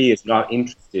DUP is not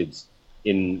interested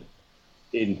in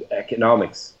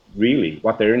economics really.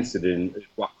 What they're interested in is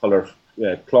what colour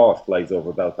cloth flies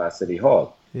over Belfast City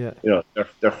Hall. Yeah. You know,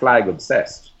 they're flag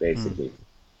obsessed, basically.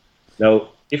 Now,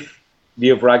 if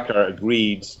Leo Varadkar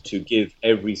agreed to give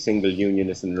every single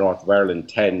unionist in the north of Ireland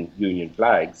 10 union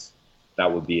flags,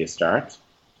 that would be a start.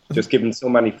 Just give them so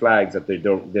many flags that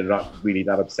they're not really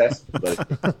that obsessed with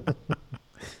it.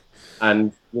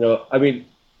 And, you know, I mean,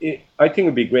 I think it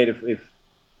would be great if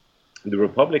the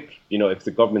Republic, you know, if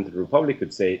the government of the Republic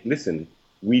could say, listen,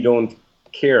 we don't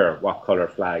care what colour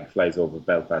flag flies over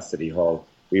Belfast City Hall.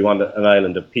 We want an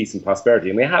island of peace and prosperity.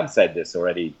 And we have said this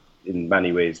already in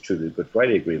many ways through the Good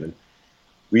Friday Agreement.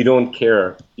 We don't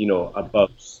care, you know,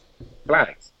 about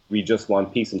flags. We just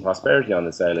want peace and prosperity on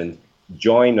this island.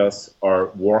 Join us or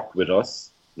work with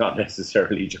us, not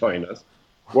necessarily join us,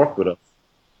 work with us.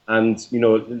 And, you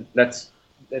know, let's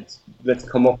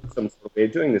come up with some sort of way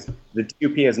of doing this. The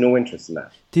DUP has no interest in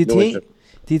that. Do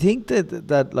you think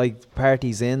that like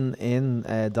parties in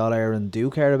Dáil Éireann do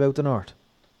care about the North?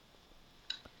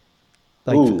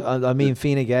 Like, I mean,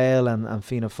 Fianna Gael and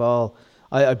Fianna Fáil.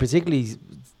 I particularly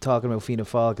talking about Fianna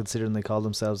Fáil, considering they call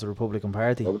themselves the Republican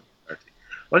Party. Well,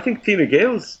 I think Fianna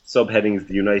Gael's subheading is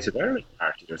the United Ireland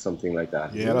Party or something like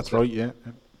that. Yeah, that's right. Yeah.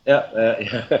 Yeah,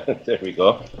 there we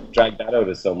go. Drag that out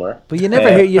of somewhere. But you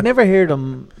never hear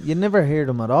them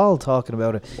at all talking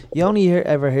about it. You only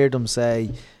ever hear them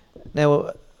say,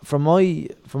 now from my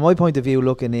point of view,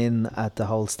 looking in at the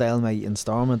whole stalemate in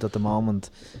Stormont at the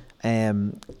moment,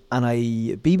 and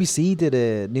BBC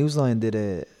Newsline did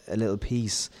a little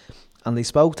piece, and they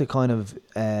spoke to kind of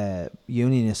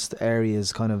unionist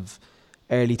areas, kind of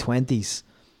early 20s.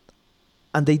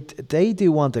 And they do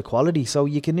want equality, so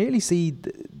you can really see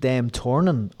them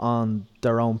turning on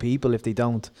their own people if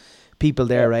people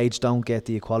their age don't get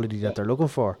the equality that they're looking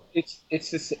for.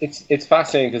 It's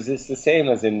fascinating because it's the same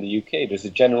as in the UK. There's a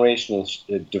generational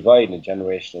divide and a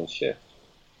generational shift.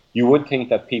 You would think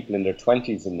that people in their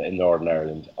 20s in Northern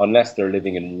Ireland, unless they're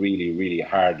living in really, really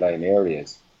hardline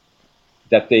areas,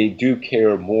 that they do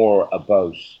care more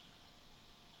about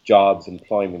jobs,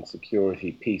 employment,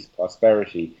 security, peace,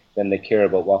 prosperity, than they care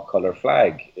about what colour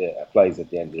flag flies at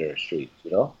the end of their street,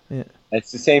 you know? Yeah.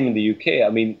 It's the same in the UK. I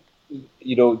mean,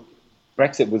 you know,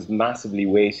 Brexit was massively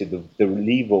weighted, the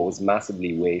Leave vote was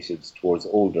massively weighted towards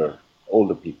older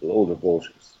people, older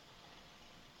voters.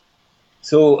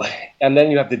 So, and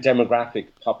then you have the demographic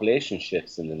population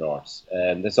shifts in the north.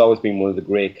 And that's always been one of the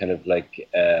great kind of like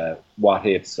what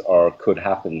ifs or could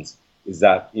happens, is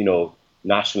that, you know,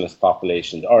 nationalist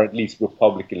populations, or at least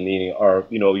Republican leaning, or,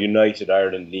 you know, United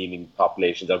Ireland leaning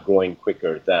populations are growing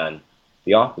quicker than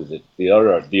the opposite, the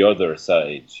other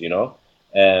side, you know.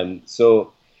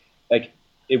 So, like,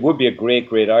 it would be a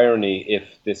great irony if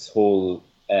this whole,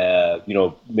 you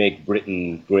know, make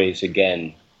Britain great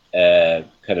again, kind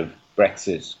of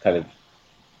Brexit kind of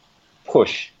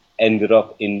push ended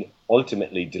up in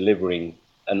ultimately delivering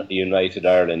a united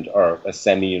Ireland, or a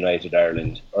semi-united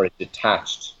Ireland, or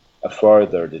a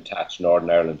further detached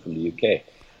Northern Ireland from the UK.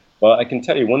 But I can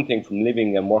tell you one thing from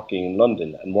living and working in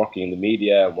London and working in the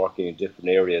media and working in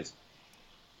different areas.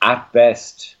 At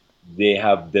best, they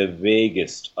have the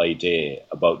vaguest idea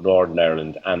about Northern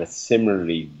Ireland and a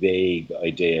similarly vague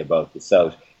idea about the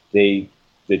South. The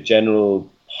general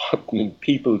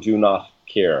people do not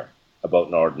care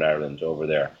about Northern Ireland over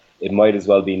there. It might as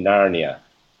well be Narnia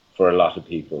for a lot of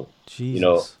people. Jesus. You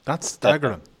know, That's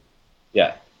staggering.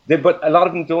 yeah. But a lot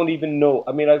of them don't even know.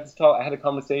 I mean, I had a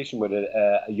conversation with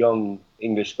a young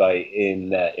English guy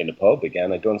in a pub.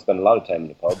 Again, I don't spend a lot of time in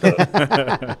the pub,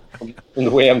 but from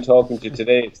the way I'm talking to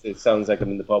today, it sounds like I'm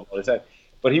in the pub all the time.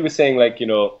 But he was saying, like, you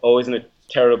know, oh, isn't it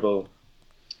terrible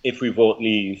if we vote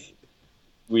Leave?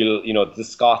 We'll, you know, the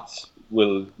Scots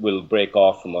will break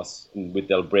off from us, and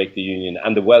they'll break the union,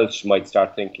 and the Welsh might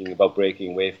start thinking about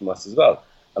breaking away from us as well.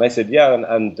 And I said, yeah,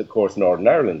 and of course Northern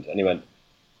Ireland. And he went,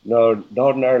 no,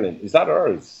 Northern Ireland, is that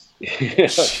ours?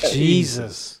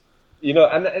 Jesus. You know,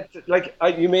 and it's like,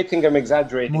 you may think I'm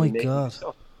exaggerating. My God.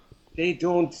 Stuff. They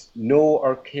don't know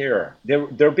or care.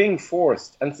 They're being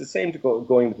forced, and it's the same to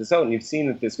going with the South. And you've seen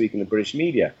it this week in the British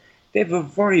media. They have a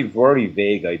very, very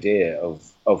vague idea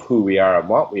of who we are and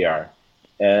what we are.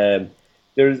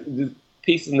 There's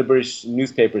pieces in the British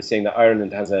newspapers saying that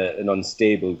Ireland has an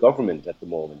unstable government at the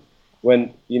moment.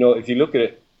 When, you know, if you look at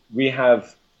it, we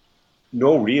have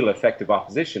no real effective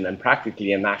opposition and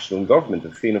practically a national government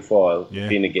of Fianna Fáil,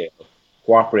 Fine Gael,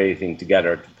 cooperating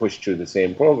together to push through the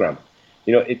same programme.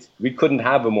 You know, we couldn't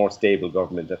have a more stable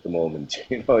government at the moment.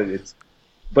 You know,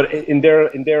 but in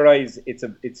their eyes, it's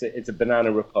a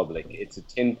banana republic. It's a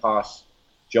tin pot,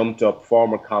 jumped up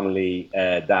former colony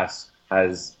that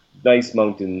has nice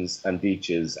mountains and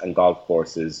beaches and golf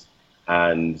courses,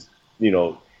 and, you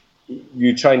know,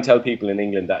 you try and tell people in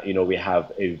England that, we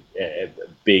have a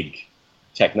big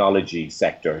technology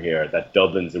sector here, that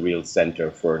Dublin's a real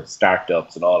centre for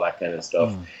startups and all that kind of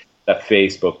stuff, that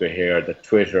Facebook are here, that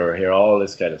Twitter are here, all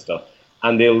this kind of stuff.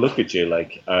 And they'll look at you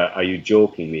like, are you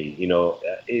joking me?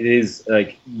 It is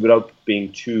like, without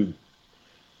being too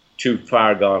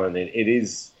far gone on it, it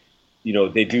is,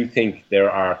 they do think there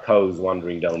are cows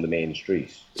wandering down the main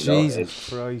street. Jesus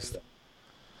Christ.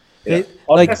 Yeah.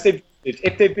 Unless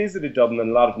if they visited Dublin, and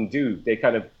a lot of them do,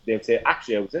 they'd say,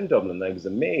 actually, I was in Dublin and I was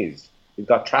amazed. You've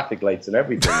got traffic lights and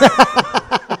everything.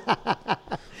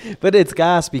 But it's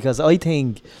gas, because I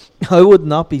think I would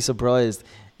not be surprised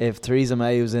if Theresa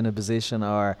May was in a position,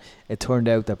 or it turned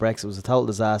out that Brexit was a total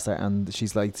disaster, and she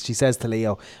says to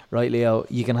Leo, right, Leo,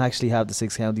 you can actually have the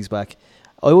 6 counties back.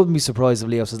 I wouldn't be surprised if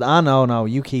Leo says, no,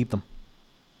 you keep them.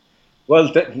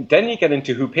 Well, then you get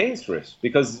into who pays for it,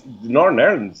 because Northern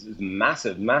Ireland is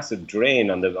a massive drain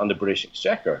on the British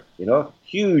Exchequer.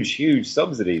 Huge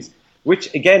subsidies,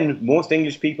 which again most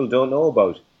English people don't know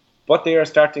about, but they are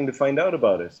starting to find out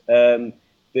about it.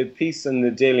 The piece in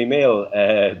the Daily Mail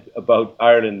about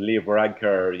Ireland, Leo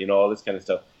Varadkar, all this kind of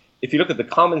stuff. If you look at the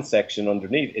comments section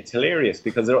underneath, it's hilarious,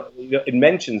 because it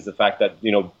mentions the fact that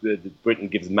Britain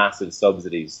gives massive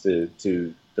subsidies to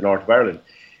the north of Ireland.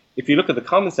 If you look at the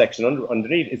comment section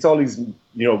underneath, it's all these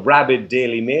rabid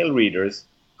Daily Mail readers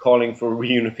calling for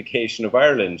reunification of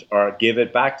Ireland, or give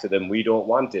it back to them. We don't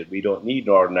want it. We don't need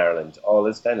Northern Ireland. All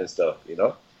this kind of stuff.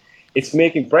 It's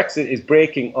making Brexit is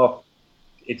breaking up.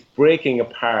 It's breaking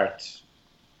apart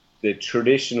the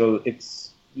traditional.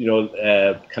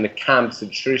 Kind of camps and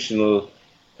traditional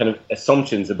kind of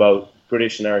assumptions about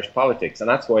British and Irish politics, and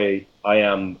that's why I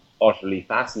am utterly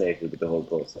fascinated with the whole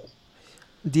process.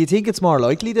 Do you think it's more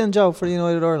likely then, Joe, for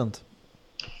United Ireland?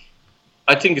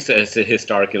 I think it's a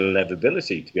historical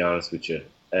inevitability, to be honest with you.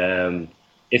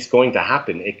 It's going to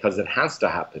happen because it has to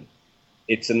happen.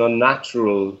 It's an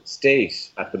unnatural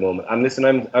state at the moment. And listen,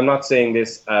 I'm not saying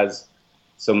this as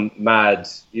some mad,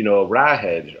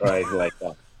 rawhead or anything like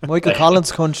that. Michael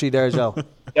Collins' country there, Joe.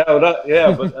 But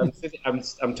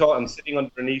I'm sitting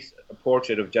underneath a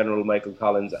portrait of General Michael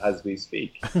Collins as we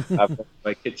speak. On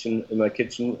my kitchen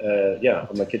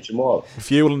wall.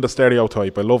 Fueling the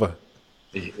stereotype, I love it.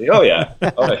 Oh yeah.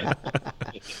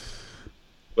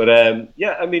 But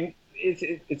I mean, it's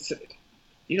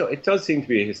it does seem to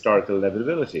be a historical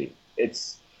inevitability.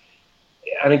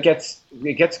 And it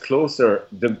gets closer.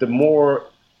 The more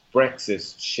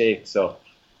Brexit shakes up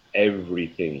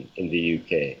everything in the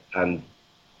UK and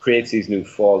creates these new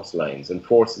fault lines and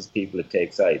forces people to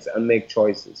take sides and make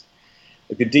choices.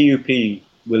 Like, the DUP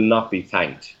will not be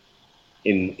thanked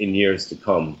in years to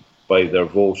come by their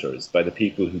voters, by the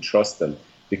people who trust them,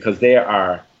 because they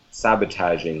are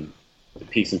sabotaging the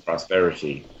peace and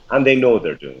prosperity, and they know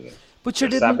they're doing it. But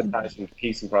they're sabotaging the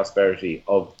peace and prosperity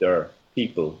of their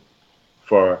people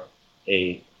for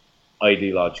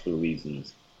ideological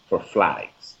reasons, for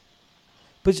flags.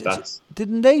 But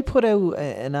didn't they put out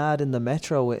an ad in the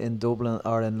Metro in Dublin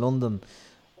or in London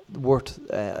worth...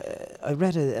 I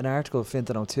read an article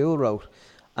Fintan O'Toole wrote,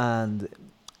 and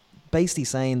basically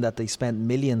saying that they spent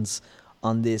millions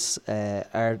on this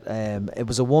it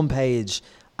was a one-page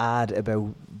ad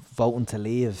about voting to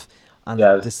leave, and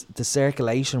the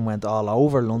circulation went all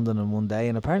over London in one day,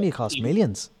 and apparently it cost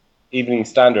millions. Evening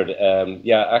Standard.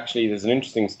 Actually, there's an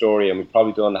interesting story, and we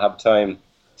probably don't have time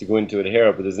to go into it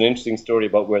here, but there's an interesting story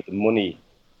about where the money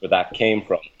for that came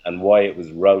from and why it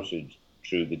was routed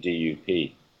through the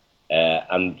DUP.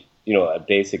 And a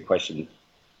basic question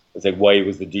is like, why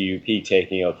was the DUP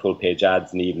taking out full-page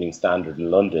ads in the Evening Standard in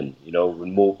London?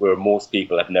 Where most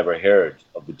people have never heard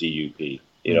of the DUP.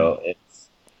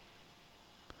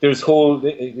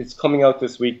 It's coming out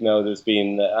this week now. There's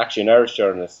been actually an Irish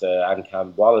journalist, Anne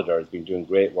Cadwallader, has been doing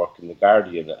great work in The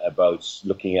Guardian about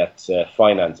looking at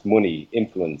finance, money,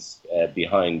 influence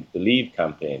behind the Leave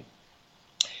campaign.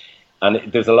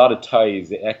 And there's a lot of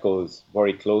ties, it echoes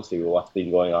very closely with what's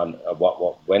been going on,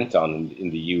 what went on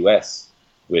in the US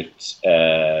with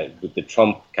the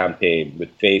Trump campaign,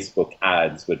 with Facebook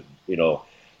ads, with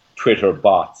Twitter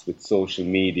bots, with social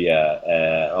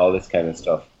media, all this kind of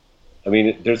stuff. I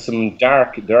mean, there are some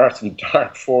dark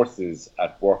forces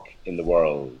at work in the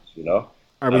world,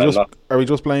 Are we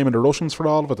just blaming the Russians for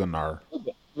all of it, then, or?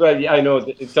 Well, yeah, I know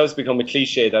it does become a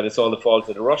cliche that it's all the fault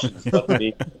of the Russians, but I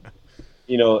mean,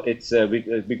 it's we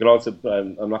could also.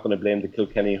 I'm not going to blame the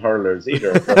Kilkenny hurlers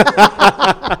either.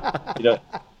 But,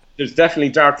 there's definitely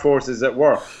dark forces at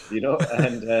work,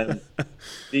 and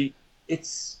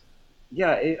it's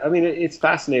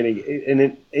fascinating in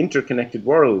an interconnected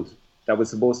world. that was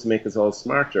supposed to make us all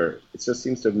smarter, it just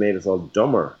seems to have made us all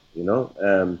dumber.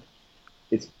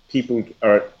 It's people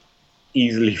are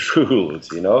easily fooled.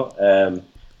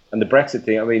 And the Brexit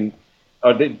thing, I mean,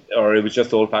 or it was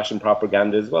just old-fashioned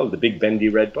propaganda as well. The big bendy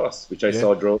red bus, which I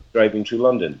saw driving through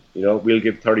London. We'll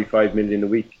give 35 million a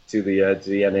week to the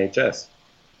NHS.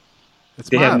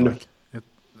 It's mad.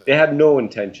 They had no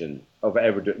intention of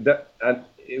ever doing that, and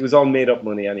it was all made-up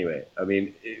money anyway. I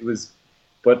mean,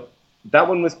 but that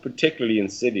one was particularly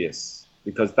insidious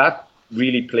because that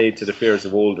really played to the fears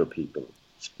of older people.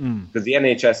 Because the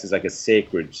NHS is like a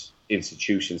sacred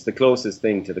institution. It's the closest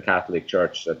thing to the Catholic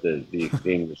Church that the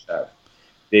English have.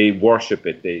 They worship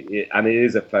it. And it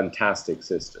is a fantastic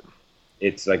system.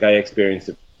 It's like I experienced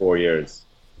it for 4 years,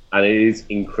 and it is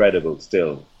incredible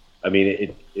still. I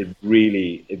mean, it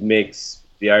really makes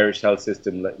the Irish health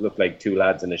system look like two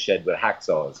lads in a shed with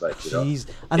hacksaws. Jeez.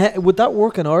 And would that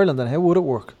work in Ireland? And how would it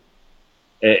work?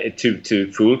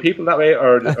 To fool people that way,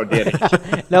 or the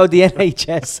NHS? No, the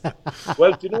NHS.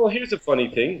 Well, here's a funny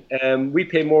thing. We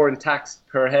pay more in tax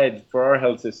per head for our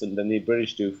health system than the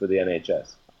British do for the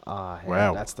NHS.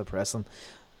 Wow, that's depressing.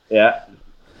 Yeah.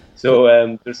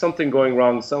 So there's something going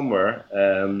wrong somewhere.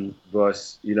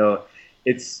 But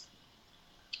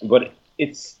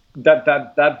it's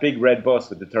that big red bus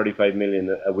with the 35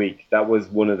 million a week. That was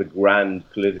one of the grand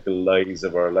political lies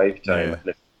of our lifetime, and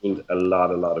it fooled a lot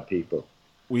of people.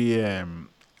 We I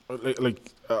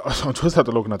just had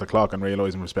to looking at the clock and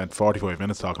realising we spent 45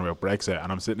 minutes talking about Brexit, and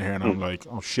I'm sitting here and I'm like,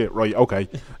 oh shit, right, okay.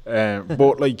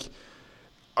 But like,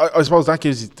 I suppose that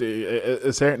gives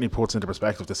it certainly puts into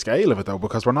perspective the scale of it though,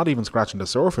 because we're not even scratching the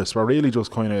surface. We're really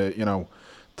just kind of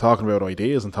talking about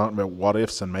ideas and talking about what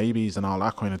ifs and maybes and all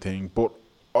that kind of thing. But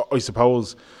I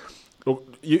suppose,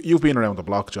 look, you've been around the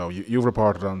block, Joe. You've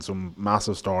reported on some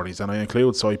massive stories, and I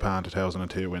include Saipan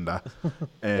 2002 in that.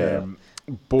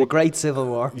 But the Great Civil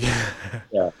War.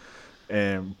 Yeah.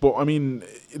 But I mean,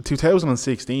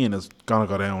 2016 is gonna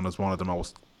go down as one of the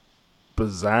most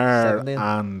bizarre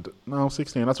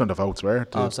 16. That's when the votes were.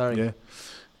 Sorry.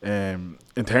 Yeah.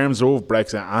 In terms of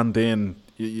Brexit, and then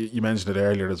you mentioned it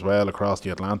earlier as well, across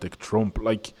the Atlantic, Trump,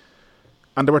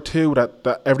 and there were two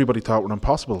that everybody thought were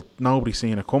impossible. Nobody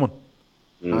seen it coming,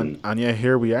 and yeah,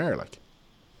 here we are.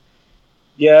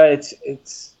 Yeah,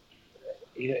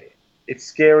 it's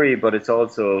scary, but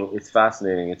it's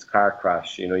fascinating. It's car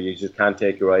crash. You just can't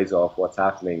take your eyes off what's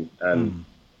happening, and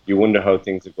you wonder how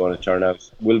things are going to turn out.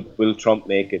 Will Trump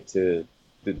make it to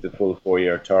the full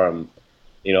 4-year term?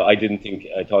 I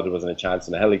thought there wasn't a chance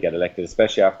in hell he'd get elected,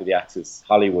 especially after the Access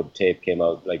Hollywood tape came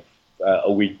out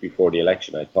a week before the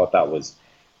election. I thought that was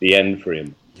the end for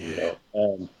him. Yeah.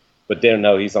 But then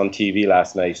now he's on TV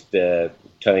last night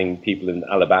telling people in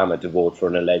Alabama to vote for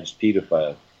an alleged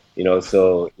paedophile.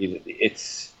 So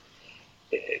it's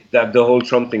that the whole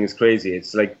Trump thing is crazy.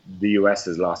 It's like the US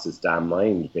has lost its damn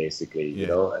mind, basically.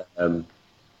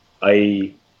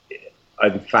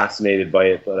 I'm fascinated by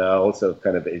it, but I also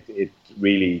it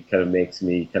really kind of makes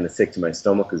me kind of sick to my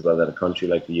stomach as well that a country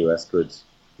like the US could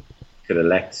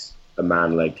elect a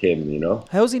man like him.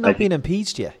 How's he not been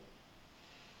impeached yet?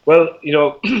 Well,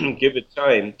 give it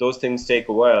time. Those things take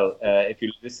a while. If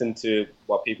you listen to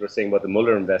what people are saying about the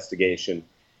Mueller investigation,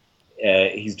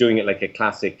 he's doing it like a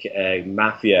classic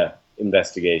mafia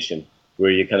investigation, where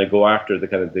you kind of go after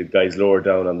the guys lower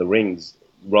down on the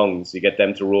rungs. You get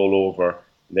them to roll over,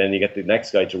 then you get the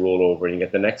next guy to roll over, and you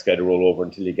get the next guy to roll over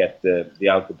until you get the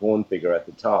Al Capone figure at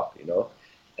the top.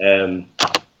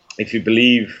 If you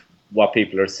believe what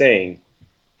people are saying,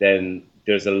 then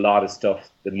there's a lot of stuff.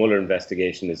 The Mueller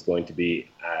investigation is going to be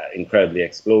incredibly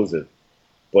explosive.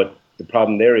 But the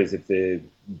problem there is if the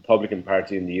Republican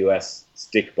Party in the US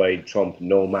stick by Trump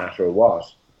no matter what,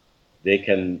 they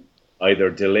can either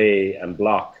delay and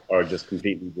block or just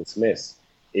completely dismiss.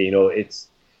 It's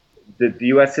the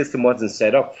US system wasn't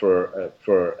set up for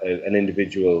an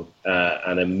individual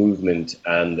and a movement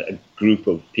and a group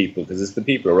of people, because it's the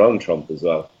people around Trump as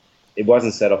well. It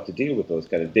wasn't set up to deal with those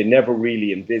they never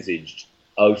really envisaged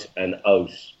out and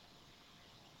out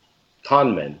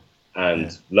con men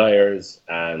and liars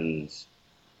and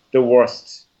the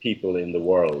worst people in the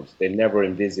world. They never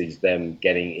envisaged them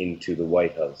getting into the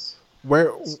White House.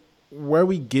 Were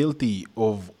we guilty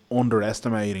of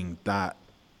underestimating that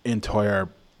entire,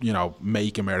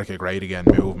 Make America Great Again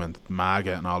movement,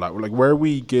 MAGA and all that? Were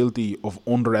we guilty of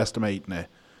underestimating it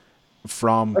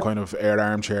from kind of our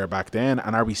armchair back then?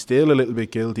 And are we still a little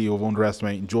bit guilty of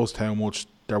underestimating just how much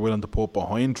they're willing to put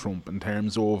behind Trump in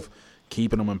terms of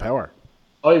keeping him in power?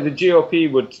 The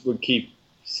GOP would keep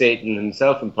Satan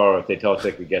himself in power if they thought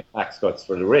they could get tax cuts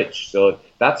for the rich. So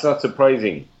that's not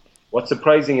surprising. What's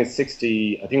surprising is I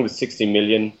think it was 60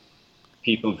 million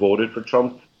people voted for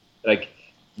Trump. Like,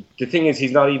 the thing is,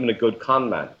 he's not even a good con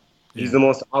man. He's the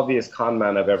most obvious con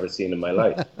man I've ever seen in my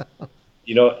life.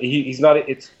 He's not.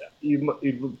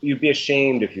 You'd be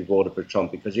ashamed if you voted for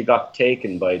Trump because you got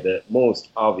taken by the most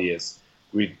obvious,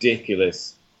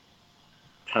 ridiculous,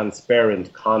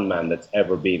 transparent con man that's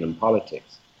ever been in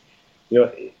politics.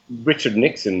 Richard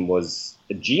Nixon was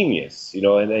a genius.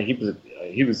 And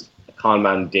he was a con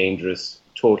man, dangerous,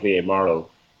 totally immoral.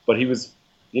 But he was,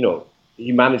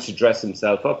 he managed to dress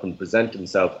himself up and present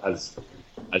himself as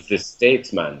this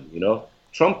statesman.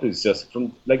 Trump is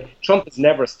Trump has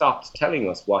never stopped telling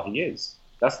us what he is.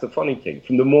 That's the funny thing.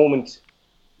 From the moment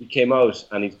he came out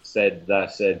and he said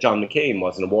that John McCain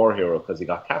wasn't a war hero because he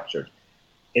got captured,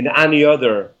 in any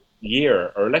other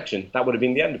year or election, that would have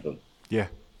been the end of him. Yeah.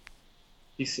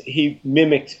 He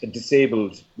mimicked a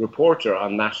disabled reporter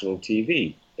on national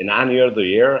TV. In any other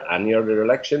year, any other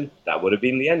election, that would have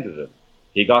been the end of him.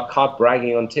 He got caught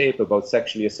bragging on tape about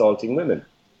sexually assaulting women.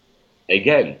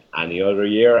 Again, any other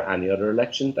year, any other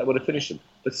election, that would have finished him.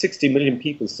 But 60 million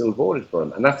people still voted for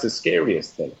him. And that's the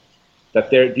scariest thing, that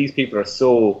these people are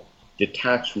so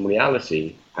detached from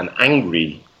reality and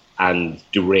angry and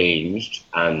deranged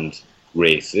and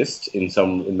racist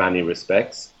in many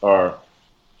respects, or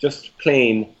just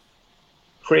plain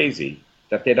crazy,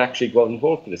 that they'd actually go out and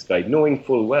vote for this guy, knowing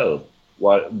full well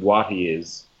what he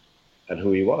is and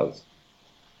who he was.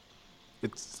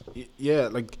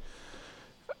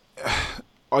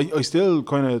 I still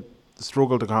kind of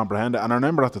struggle to comprehend it, and I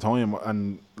remember at the time,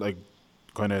 and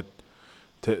kind of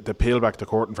to peel back the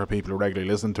curtain for people who regularly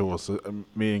listen to us,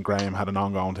 me and Graham had an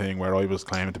ongoing thing where I was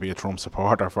claiming to be a Trump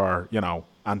supporter for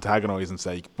antagonising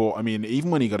sake. But I mean, even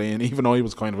when he got in, even I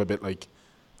was kind of a bit like,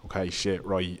 okay, shit,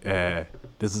 right,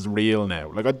 this is real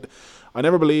now. I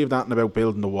never believed that about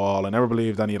building the wall. I never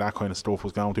believed any of that kind of stuff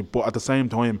was going to. But at the same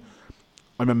time,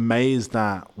 I'm amazed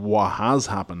at what has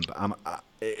happened, and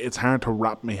it's hard to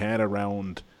wrap my head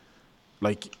around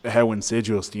how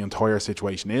insidious the entire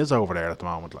situation is over there at the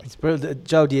moment. It's brilliant.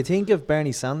 Joe, do you think if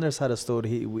Bernie Sanders had stood,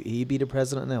 he'd be the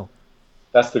president now?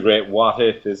 That's the great what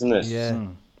if, isn't it? Yeah.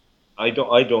 I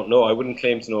don't know. I wouldn't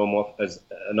claim to know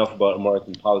enough about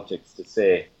American politics to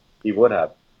say he would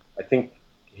have. I think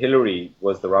Hillary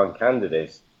was the wrong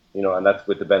candidate, and that's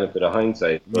with the benefit of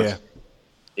hindsight. But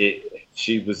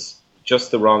she was just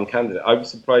the wrong candidate. I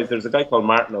was surprised. There's a guy called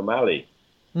Martin O'Malley,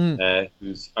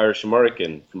 who's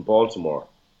Irish-American from Baltimore,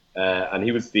 and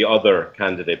he was the other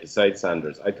candidate besides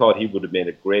Sanders. I thought he would have made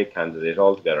a great candidate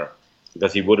altogether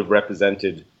because he would have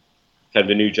represented kind of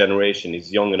a new generation.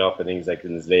 He's young enough. I think he's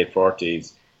in his late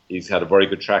 40s. He's had a very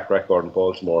good track record in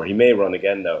Baltimore. He may run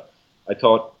again now. I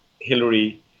thought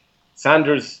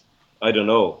Sanders, I don't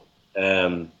know.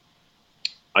 I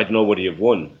don't know would he have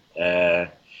won.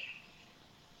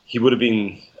 He would have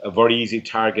been a very easy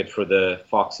target for the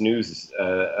Fox News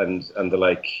and the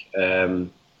like.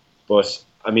 But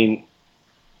I mean,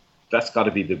 that's got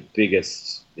to be the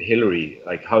biggest Hillary.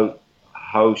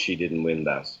 How she didn't win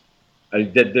that.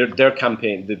 Their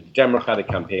campaign, the Democratic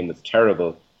campaign, was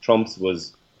terrible. Trump's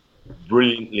was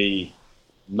brilliantly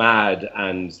mad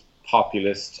and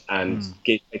populist and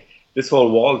this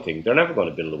whole wall thing. They're never going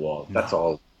to build a wall. That's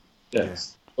all.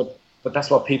 Yes. Yeah. But that's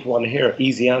what people want to hear.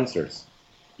 Easy answers.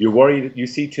 You're worried. You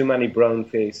see too many brown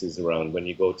faces around when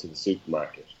you go to the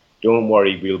supermarket. Don't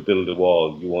worry, we'll build a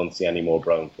wall. You won't see any more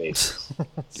brown faces.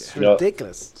 It's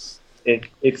ridiculous. But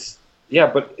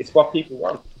it's what people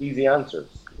want. Easy answers.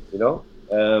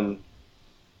 I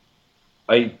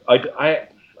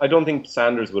don't think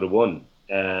Sanders would have won.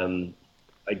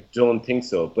 I don't think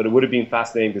so. But it would have been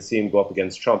fascinating to see him go up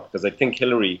against Trump, because I think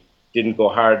Hillary didn't go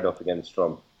hard enough against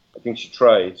Trump. I think she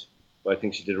tried, but I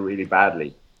think she did it really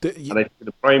badly. And I think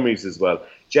the primaries as well.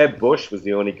 Jeb Bush was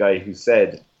the only guy who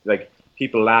said,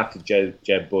 people laughed at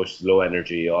Jeb Bush, low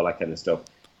energy, all that kind of stuff.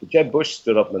 But Jeb Bush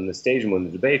stood up on the stage in one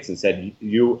of the debates and said,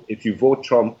 if you vote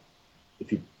Trump,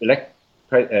 if you elect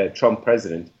Trump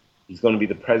president, he's going to be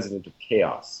the president of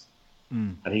chaos.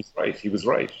 And he's right. He was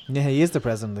right. Yeah, he is the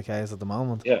president of chaos at the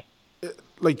moment. Yeah.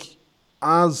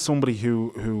 As somebody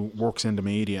who works in the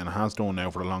media and has done now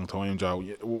for a long time, Joe,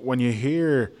 when you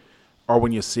hear or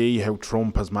when you see how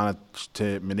Trump has managed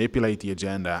to manipulate the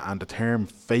agenda, and the term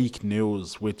fake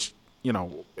news, which,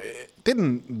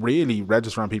 didn't really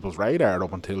register on people's radar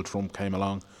up until Trump came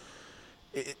along,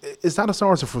 is that a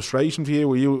source of frustration for you?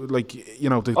 Were you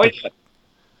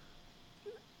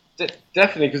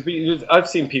definitely, because I've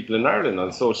seen people in Ireland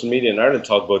on social media in Ireland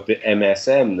talk about the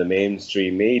MSM, the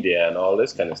mainstream media, and all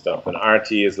this kind of stuff, and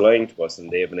RT is lying to us,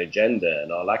 and they have an agenda,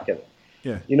 and all that kind of.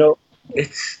 Yeah.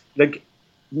 It's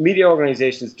media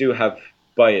organisations do have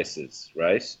biases,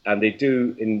 right? And they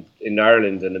do in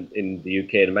Ireland and in the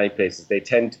UK and in many places, they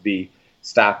tend to be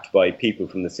staffed by people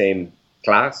from the same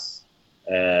class,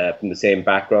 from the same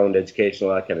background,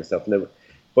 educational, that kind of stuff.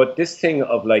 But this thing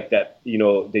of like that,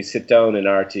 they sit down in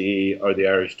RTE or the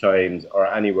Irish Times or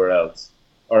anywhere else,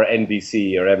 or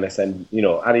NBC or MSN,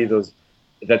 any of those,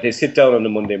 that they sit down on a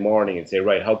Monday morning and say,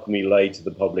 right, how can we lie to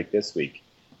the public this week,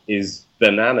 is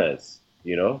bananas,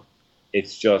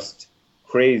 It's just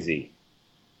crazy.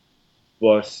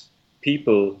 But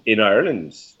people in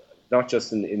Ireland, not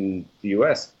just in the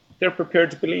US, they're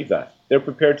prepared to believe that. They're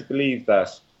prepared to believe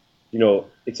that,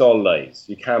 it's all lies.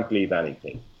 You can't believe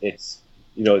anything. It's,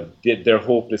 they're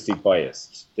hopelessly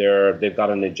biased. They've got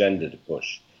an agenda to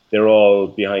push. They're all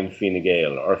behind Fine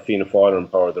Gael, or Fianna Fáil in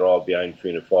power, they're all behind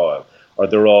Fianna Fáil, or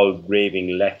they're all raving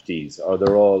lefties, or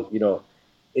they're all,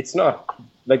 it's not,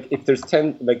 like, if there's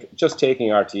 10, like, just taking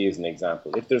RTE as an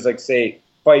example, if there's, like, say,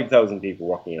 5,000 people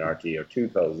working in RTE, or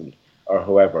 2,000, or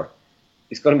whoever,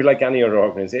 it's going to be like any other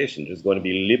organisation. There's going to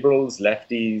be liberals,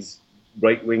 lefties,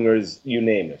 right-wingers, you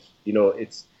name it.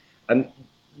 And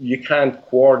you can't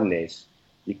coordinate,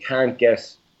 you can't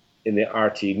get in the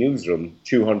RTE newsroom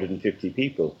 250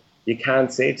 people. You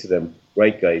can't say to them,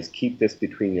 right, guys, keep this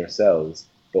between yourselves,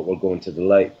 but we're going to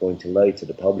lie to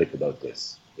the public about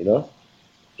this.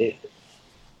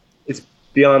 It's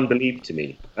beyond belief to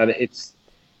me, and it's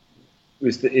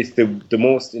the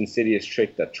most insidious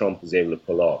trick that Trump is able to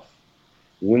pull off.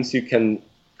 Once you can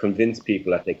convince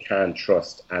people that they can't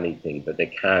trust anything, that they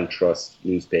can't trust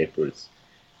newspapers,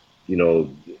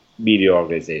 media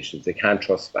organizations, they can't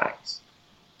trust facts,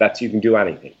 that you can do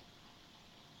anything.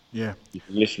 Yeah, you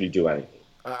can literally do anything.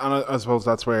 And I suppose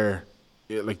that's where,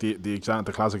 like, the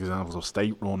classic examples of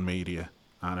state-run media,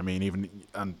 and I mean,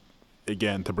 and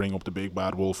again, to bring up the big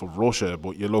bad wolf of Russia,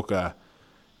 but you look at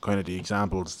kind of the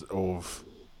examples of,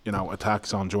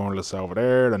 attacks on journalists over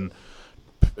there, and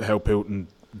how Putin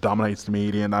dominates the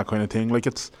media and that kind of thing. Like,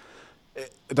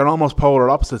 they're almost polar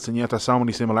opposites, and yet there's so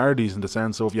many similarities in the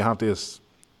sense of you have this,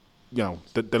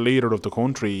 the leader of the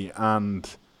country,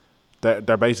 and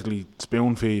they're basically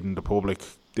spoon-feeding the public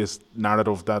this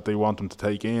narrative that they want them to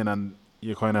take in, and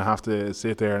you kind of have to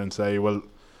sit there and say, well,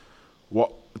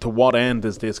 to what end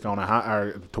is this going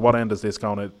to to what end is this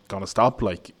going to stop?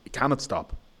 Like, can it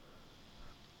stop?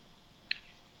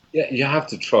 Yeah, you have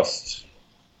to trust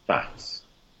facts.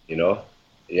 You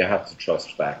have to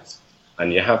trust facts,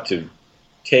 and you have to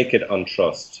take it on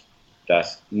trust that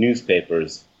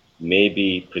newspapers may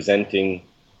be presenting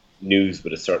news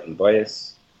with a certain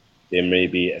bias. There may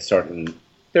be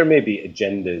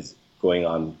agendas going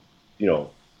on,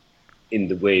 in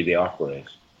the way they operate,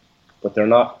 but they're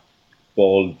not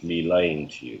boldly lying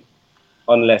to you,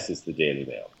 unless it's the Daily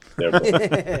Mail.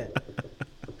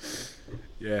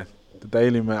 Yeah, the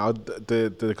Daily Mail,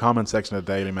 the comment section of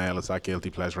the Daily Mail is that guilty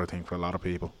pleasure, I think, for a lot of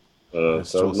people.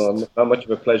 Not much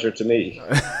of a pleasure to me.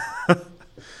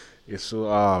 It's some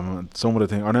of the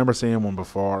things I remember seeing one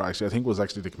before. Actually, I think it was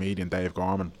actually the comedian Dave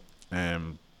Gorman.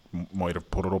 Might have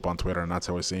put it up on Twitter, and that's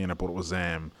how I seen it. But it was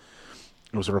a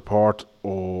report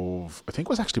of, I think it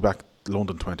was actually back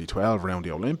London 2012 around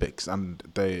the Olympics, and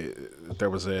there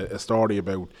was a story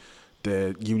about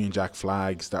the Union Jack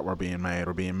flags that were being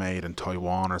made in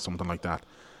Taiwan or something like that,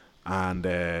 and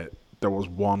there was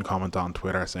one comment on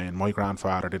Twitter saying, my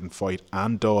grandfather didn't fight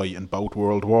and die in both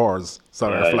world wars, so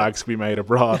our flags could be made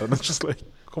abroad. And it's just like,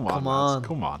 come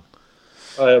on.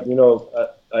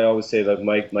 I always say that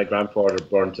my grandfather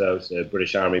burnt out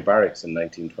British Army barracks in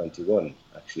 1921,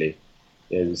 actually.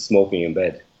 He was smoking in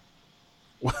bed.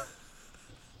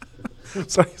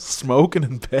 Sorry, smoking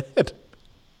in bed?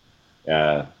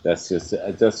 Yeah, that's just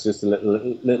a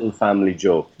little family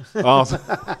joke. Oh.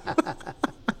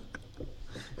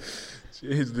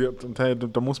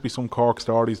 Jeez, there must be some Cork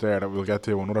stories there that we'll get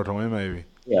to another time, maybe.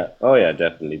 Yeah. Oh, yeah,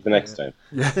 definitely. The next time.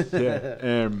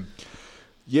 Yeah.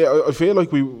 Yeah, I feel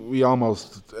like we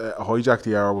almost hijacked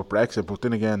the hour with Brexit, but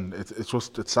then again, it's so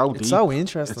deep. It's so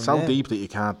interesting. It's so deep that you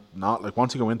can't not, like,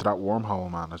 once you go into that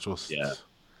wormhole, man, it's just... Yeah.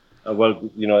 Well,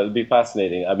 it'll be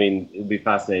fascinating. I mean, it'll be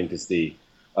fascinating to see.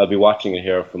 I'll be watching it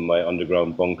here from my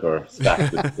underground bunker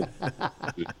stacked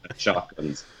with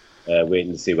shotguns,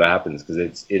 waiting to see what happens,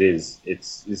 because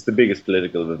it's the biggest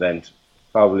political event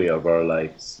probably of our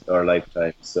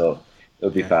lifetime. So it'll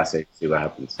be fascinating to see what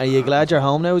happens. Are you glad you're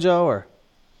home now, Joe? Or?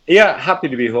 Yeah, happy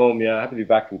to be home. Yeah, happy to be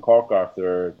back in Cork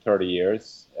after 30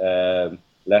 years.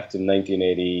 Left in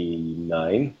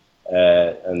 1989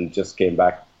 and just came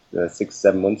back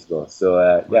 6-7 months ago. So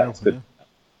yeah, it's good.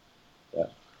 Yeah,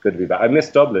 good to be back. I miss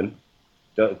Dublin.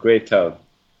 Great town.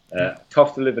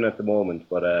 Tough to live in at the moment,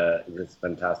 but it's a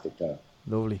fantastic town.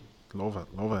 Lovely. Love it.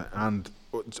 And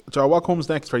Joe, what comes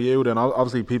next for you then?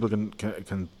 Obviously, people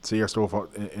can see your stuff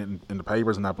in the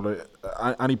papers and that, but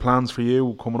any plans for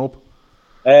you coming up?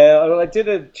 Well, I did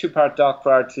a 2-part doc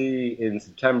for RT in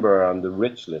September on the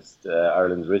Rich List,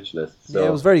 Ireland's Rich List. So. Yeah,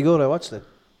 it was very good. I watched it.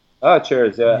 Oh,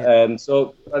 cheers! Yeah.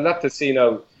 So I'd love to see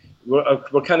now.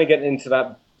 We're kind of getting into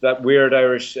that weird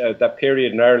Irish that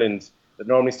period in Ireland that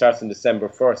normally starts on December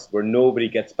 1st, where nobody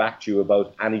gets back to you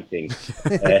about anything.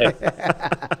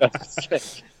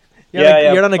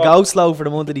 You're on a go slow for the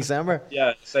month of December.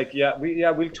 Yeah, it's like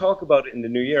we'll talk about it in the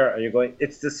new year, and you're going.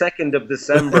 It's the 2nd of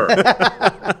December.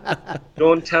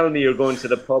 Don't tell me you're going to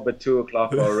the pub at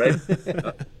 2:00 already.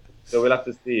 So we'll have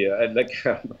to see.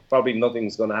 Probably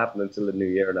nothing's going to happen until the new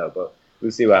year now, but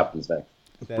we'll see what happens next.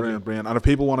 Brilliant. And if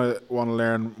people want to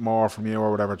learn more from you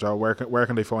or whatever, Joe, where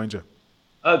can they find you?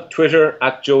 Twitter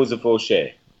at Joseph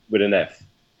O'Shea with an F.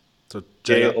 So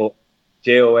Joseph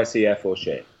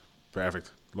O'Shea.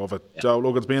 Perfect. Love it. Yeah. Joe,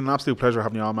 look, it's been an absolute pleasure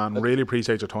having you on, man. Really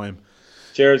appreciate your time.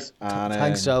 Cheers. And,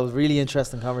 thanks, Joe. Really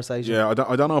interesting conversation. Yeah, I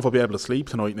don't know if I'll be able to sleep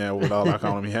tonight now with all that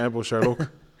going on in my head, but sure, look.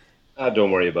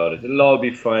 Don't worry about it. It'll all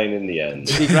be fine in the end.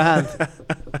 It'll be grand.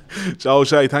 Joe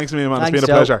O'Shea, thanks to me, man. Thanks, it's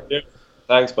been Joe. a pleasure. Yeah.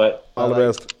 Thanks, bye. All the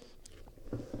best.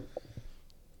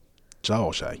 Joe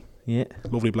O'Shea. Yeah.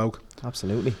 Lovely bloke.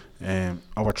 Absolutely.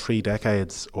 Over 3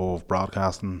 decades of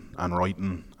broadcasting and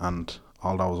writing and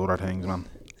all those other things, man.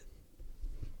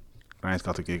 Grant's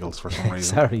got the giggles for some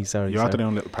reason. Sorry. You have to do a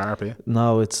little parp, yeah?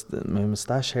 No, it's my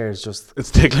moustache hair is just... It's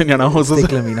tickling your nose, is it?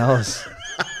 Tickling my nose.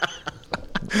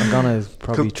 I'm going to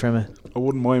probably trim it. I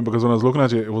wouldn't mind, because when I was looking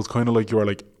at you, it was kind of like you were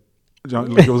like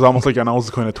it was almost like your nose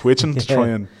was kind of twitching to try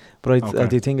and... But I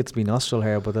do think it's my nostril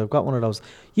hair, but I've got one of those.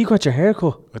 You got your hair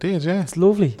cut. I did, yeah. It's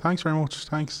lovely. Thanks very much,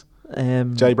 thanks.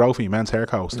 Jay Brophy, Men's Hair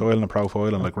Co, styling and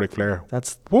profiling like Ric Flair.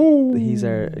 He's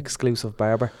our exclusive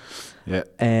barber. Yeah.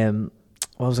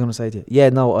 What was I going to say to you? Yeah,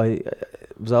 no, it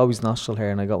was always nostril hair,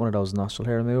 and I got one of those nostril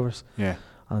hair removers. Yeah.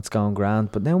 And it's gone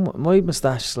grand. But now my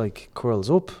moustache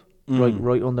curls up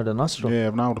right under the nostril. Yeah,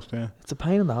 I've noticed, yeah. It's a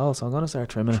pain in the hole, so I'm going to start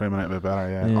trimming it a bit better,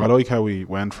 yeah. I like how we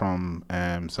went from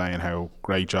saying how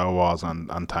great Joe was and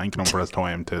thanking him for his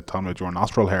time to telling me your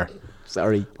nostril hair.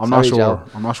 Sorry. I'm not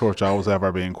sure if Joe's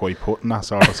ever been quite put in that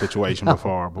sort of situation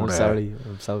before. But,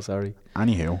 I'm so sorry.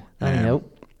 Anyhow. I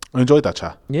enjoyed that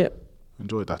chat. Yeah.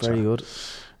 Enjoyed that Very chat. good.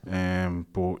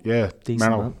 But yeah,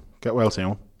 Merno, get well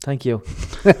soon. Thank you.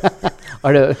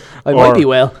 I might be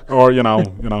well. Or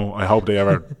I hope they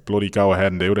ever bloody go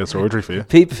ahead and do this surgery for you.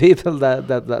 People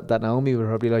that know me will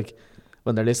probably like,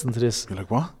 when they're listening to this, be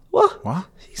like, what? What?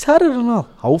 He's had it and all.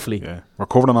 Hopefully. Yeah, we're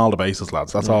covering all the bases,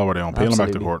 lads. That's all we're doing. Peeling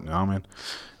back the curtain, you know what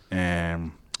I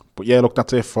mean? But yeah, look,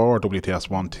 that's it for WTS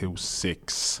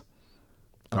 126.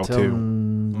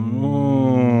 Jumping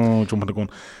the gun.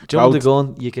 Jumping the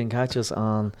gun. You can catch us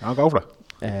on... I'll go for it.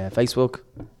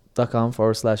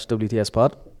 Facebook.com/WTS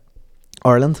Pod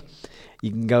Ireland.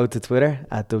 You can go to Twitter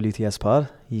at WTS Pod.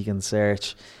 You can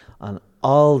search on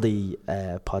all the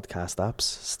podcast apps,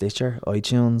 Stitcher,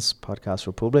 iTunes, Podcast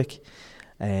Republic,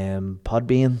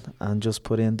 Podbean, and just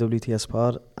put in WTS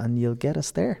Pod and you'll get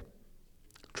us there.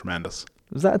 Tremendous.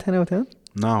 Was that a 10 out of 10?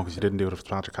 No, because you didn't do it with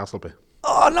Patrick Castleby.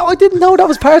 Oh no, I didn't know that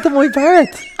was part of my part.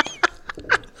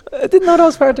 I didn't know that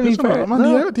was part of my part.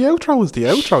 Man, the outro is the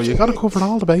outro. You got to cover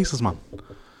all the bases, man.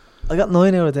 I got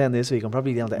 9 out of 10 this week. I'm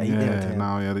probably down to 8 out of 10.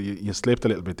 No, you slipped a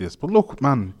little bit this. But look,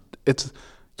 man,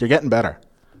 you're getting better.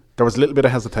 There was a little bit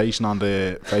of hesitation on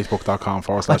the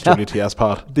facebook.com/WTS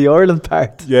Pod. The Ireland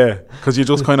part. Yeah, because you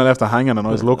just kind of left it hanging, and I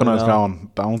was looking, I was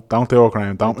going, don't do it,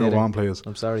 Graham. Don't move on, please.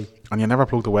 I'm sorry. And you never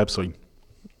plugged the website.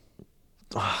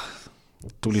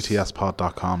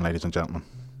 WTSpod.com, ladies and gentlemen.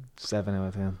 7 out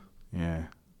of 10. Yeah.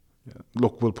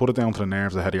 Look, we'll put it down to the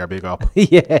nerves ahead of your big op.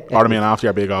 Yeah. Or I mean, after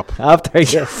your big op. After,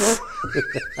 yes.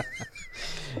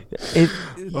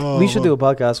 We should do a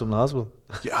podcast from the hospital.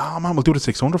 Yeah, man, we'll do the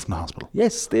 600 from the hospital.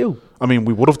 Yes, do. I mean,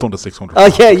 we would have done the 600.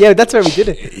 Oh, yeah, that's where we did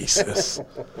it. Jesus.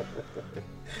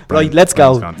 Right, let's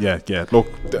go. Yeah. Look,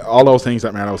 all those things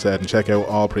that Merno said, and check out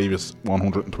all previous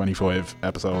 125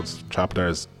 episodes,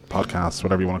 chapters, podcasts,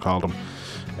 whatever you want to call them,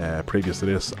 previous to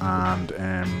this. And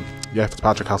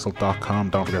fitzpatrickcastle.com.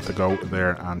 Don't forget to go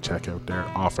there and check out their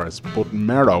offers. But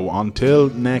Merno, until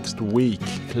next week,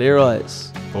 clear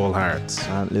eyes, full hearts,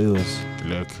 can't lose.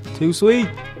 look Too sweet.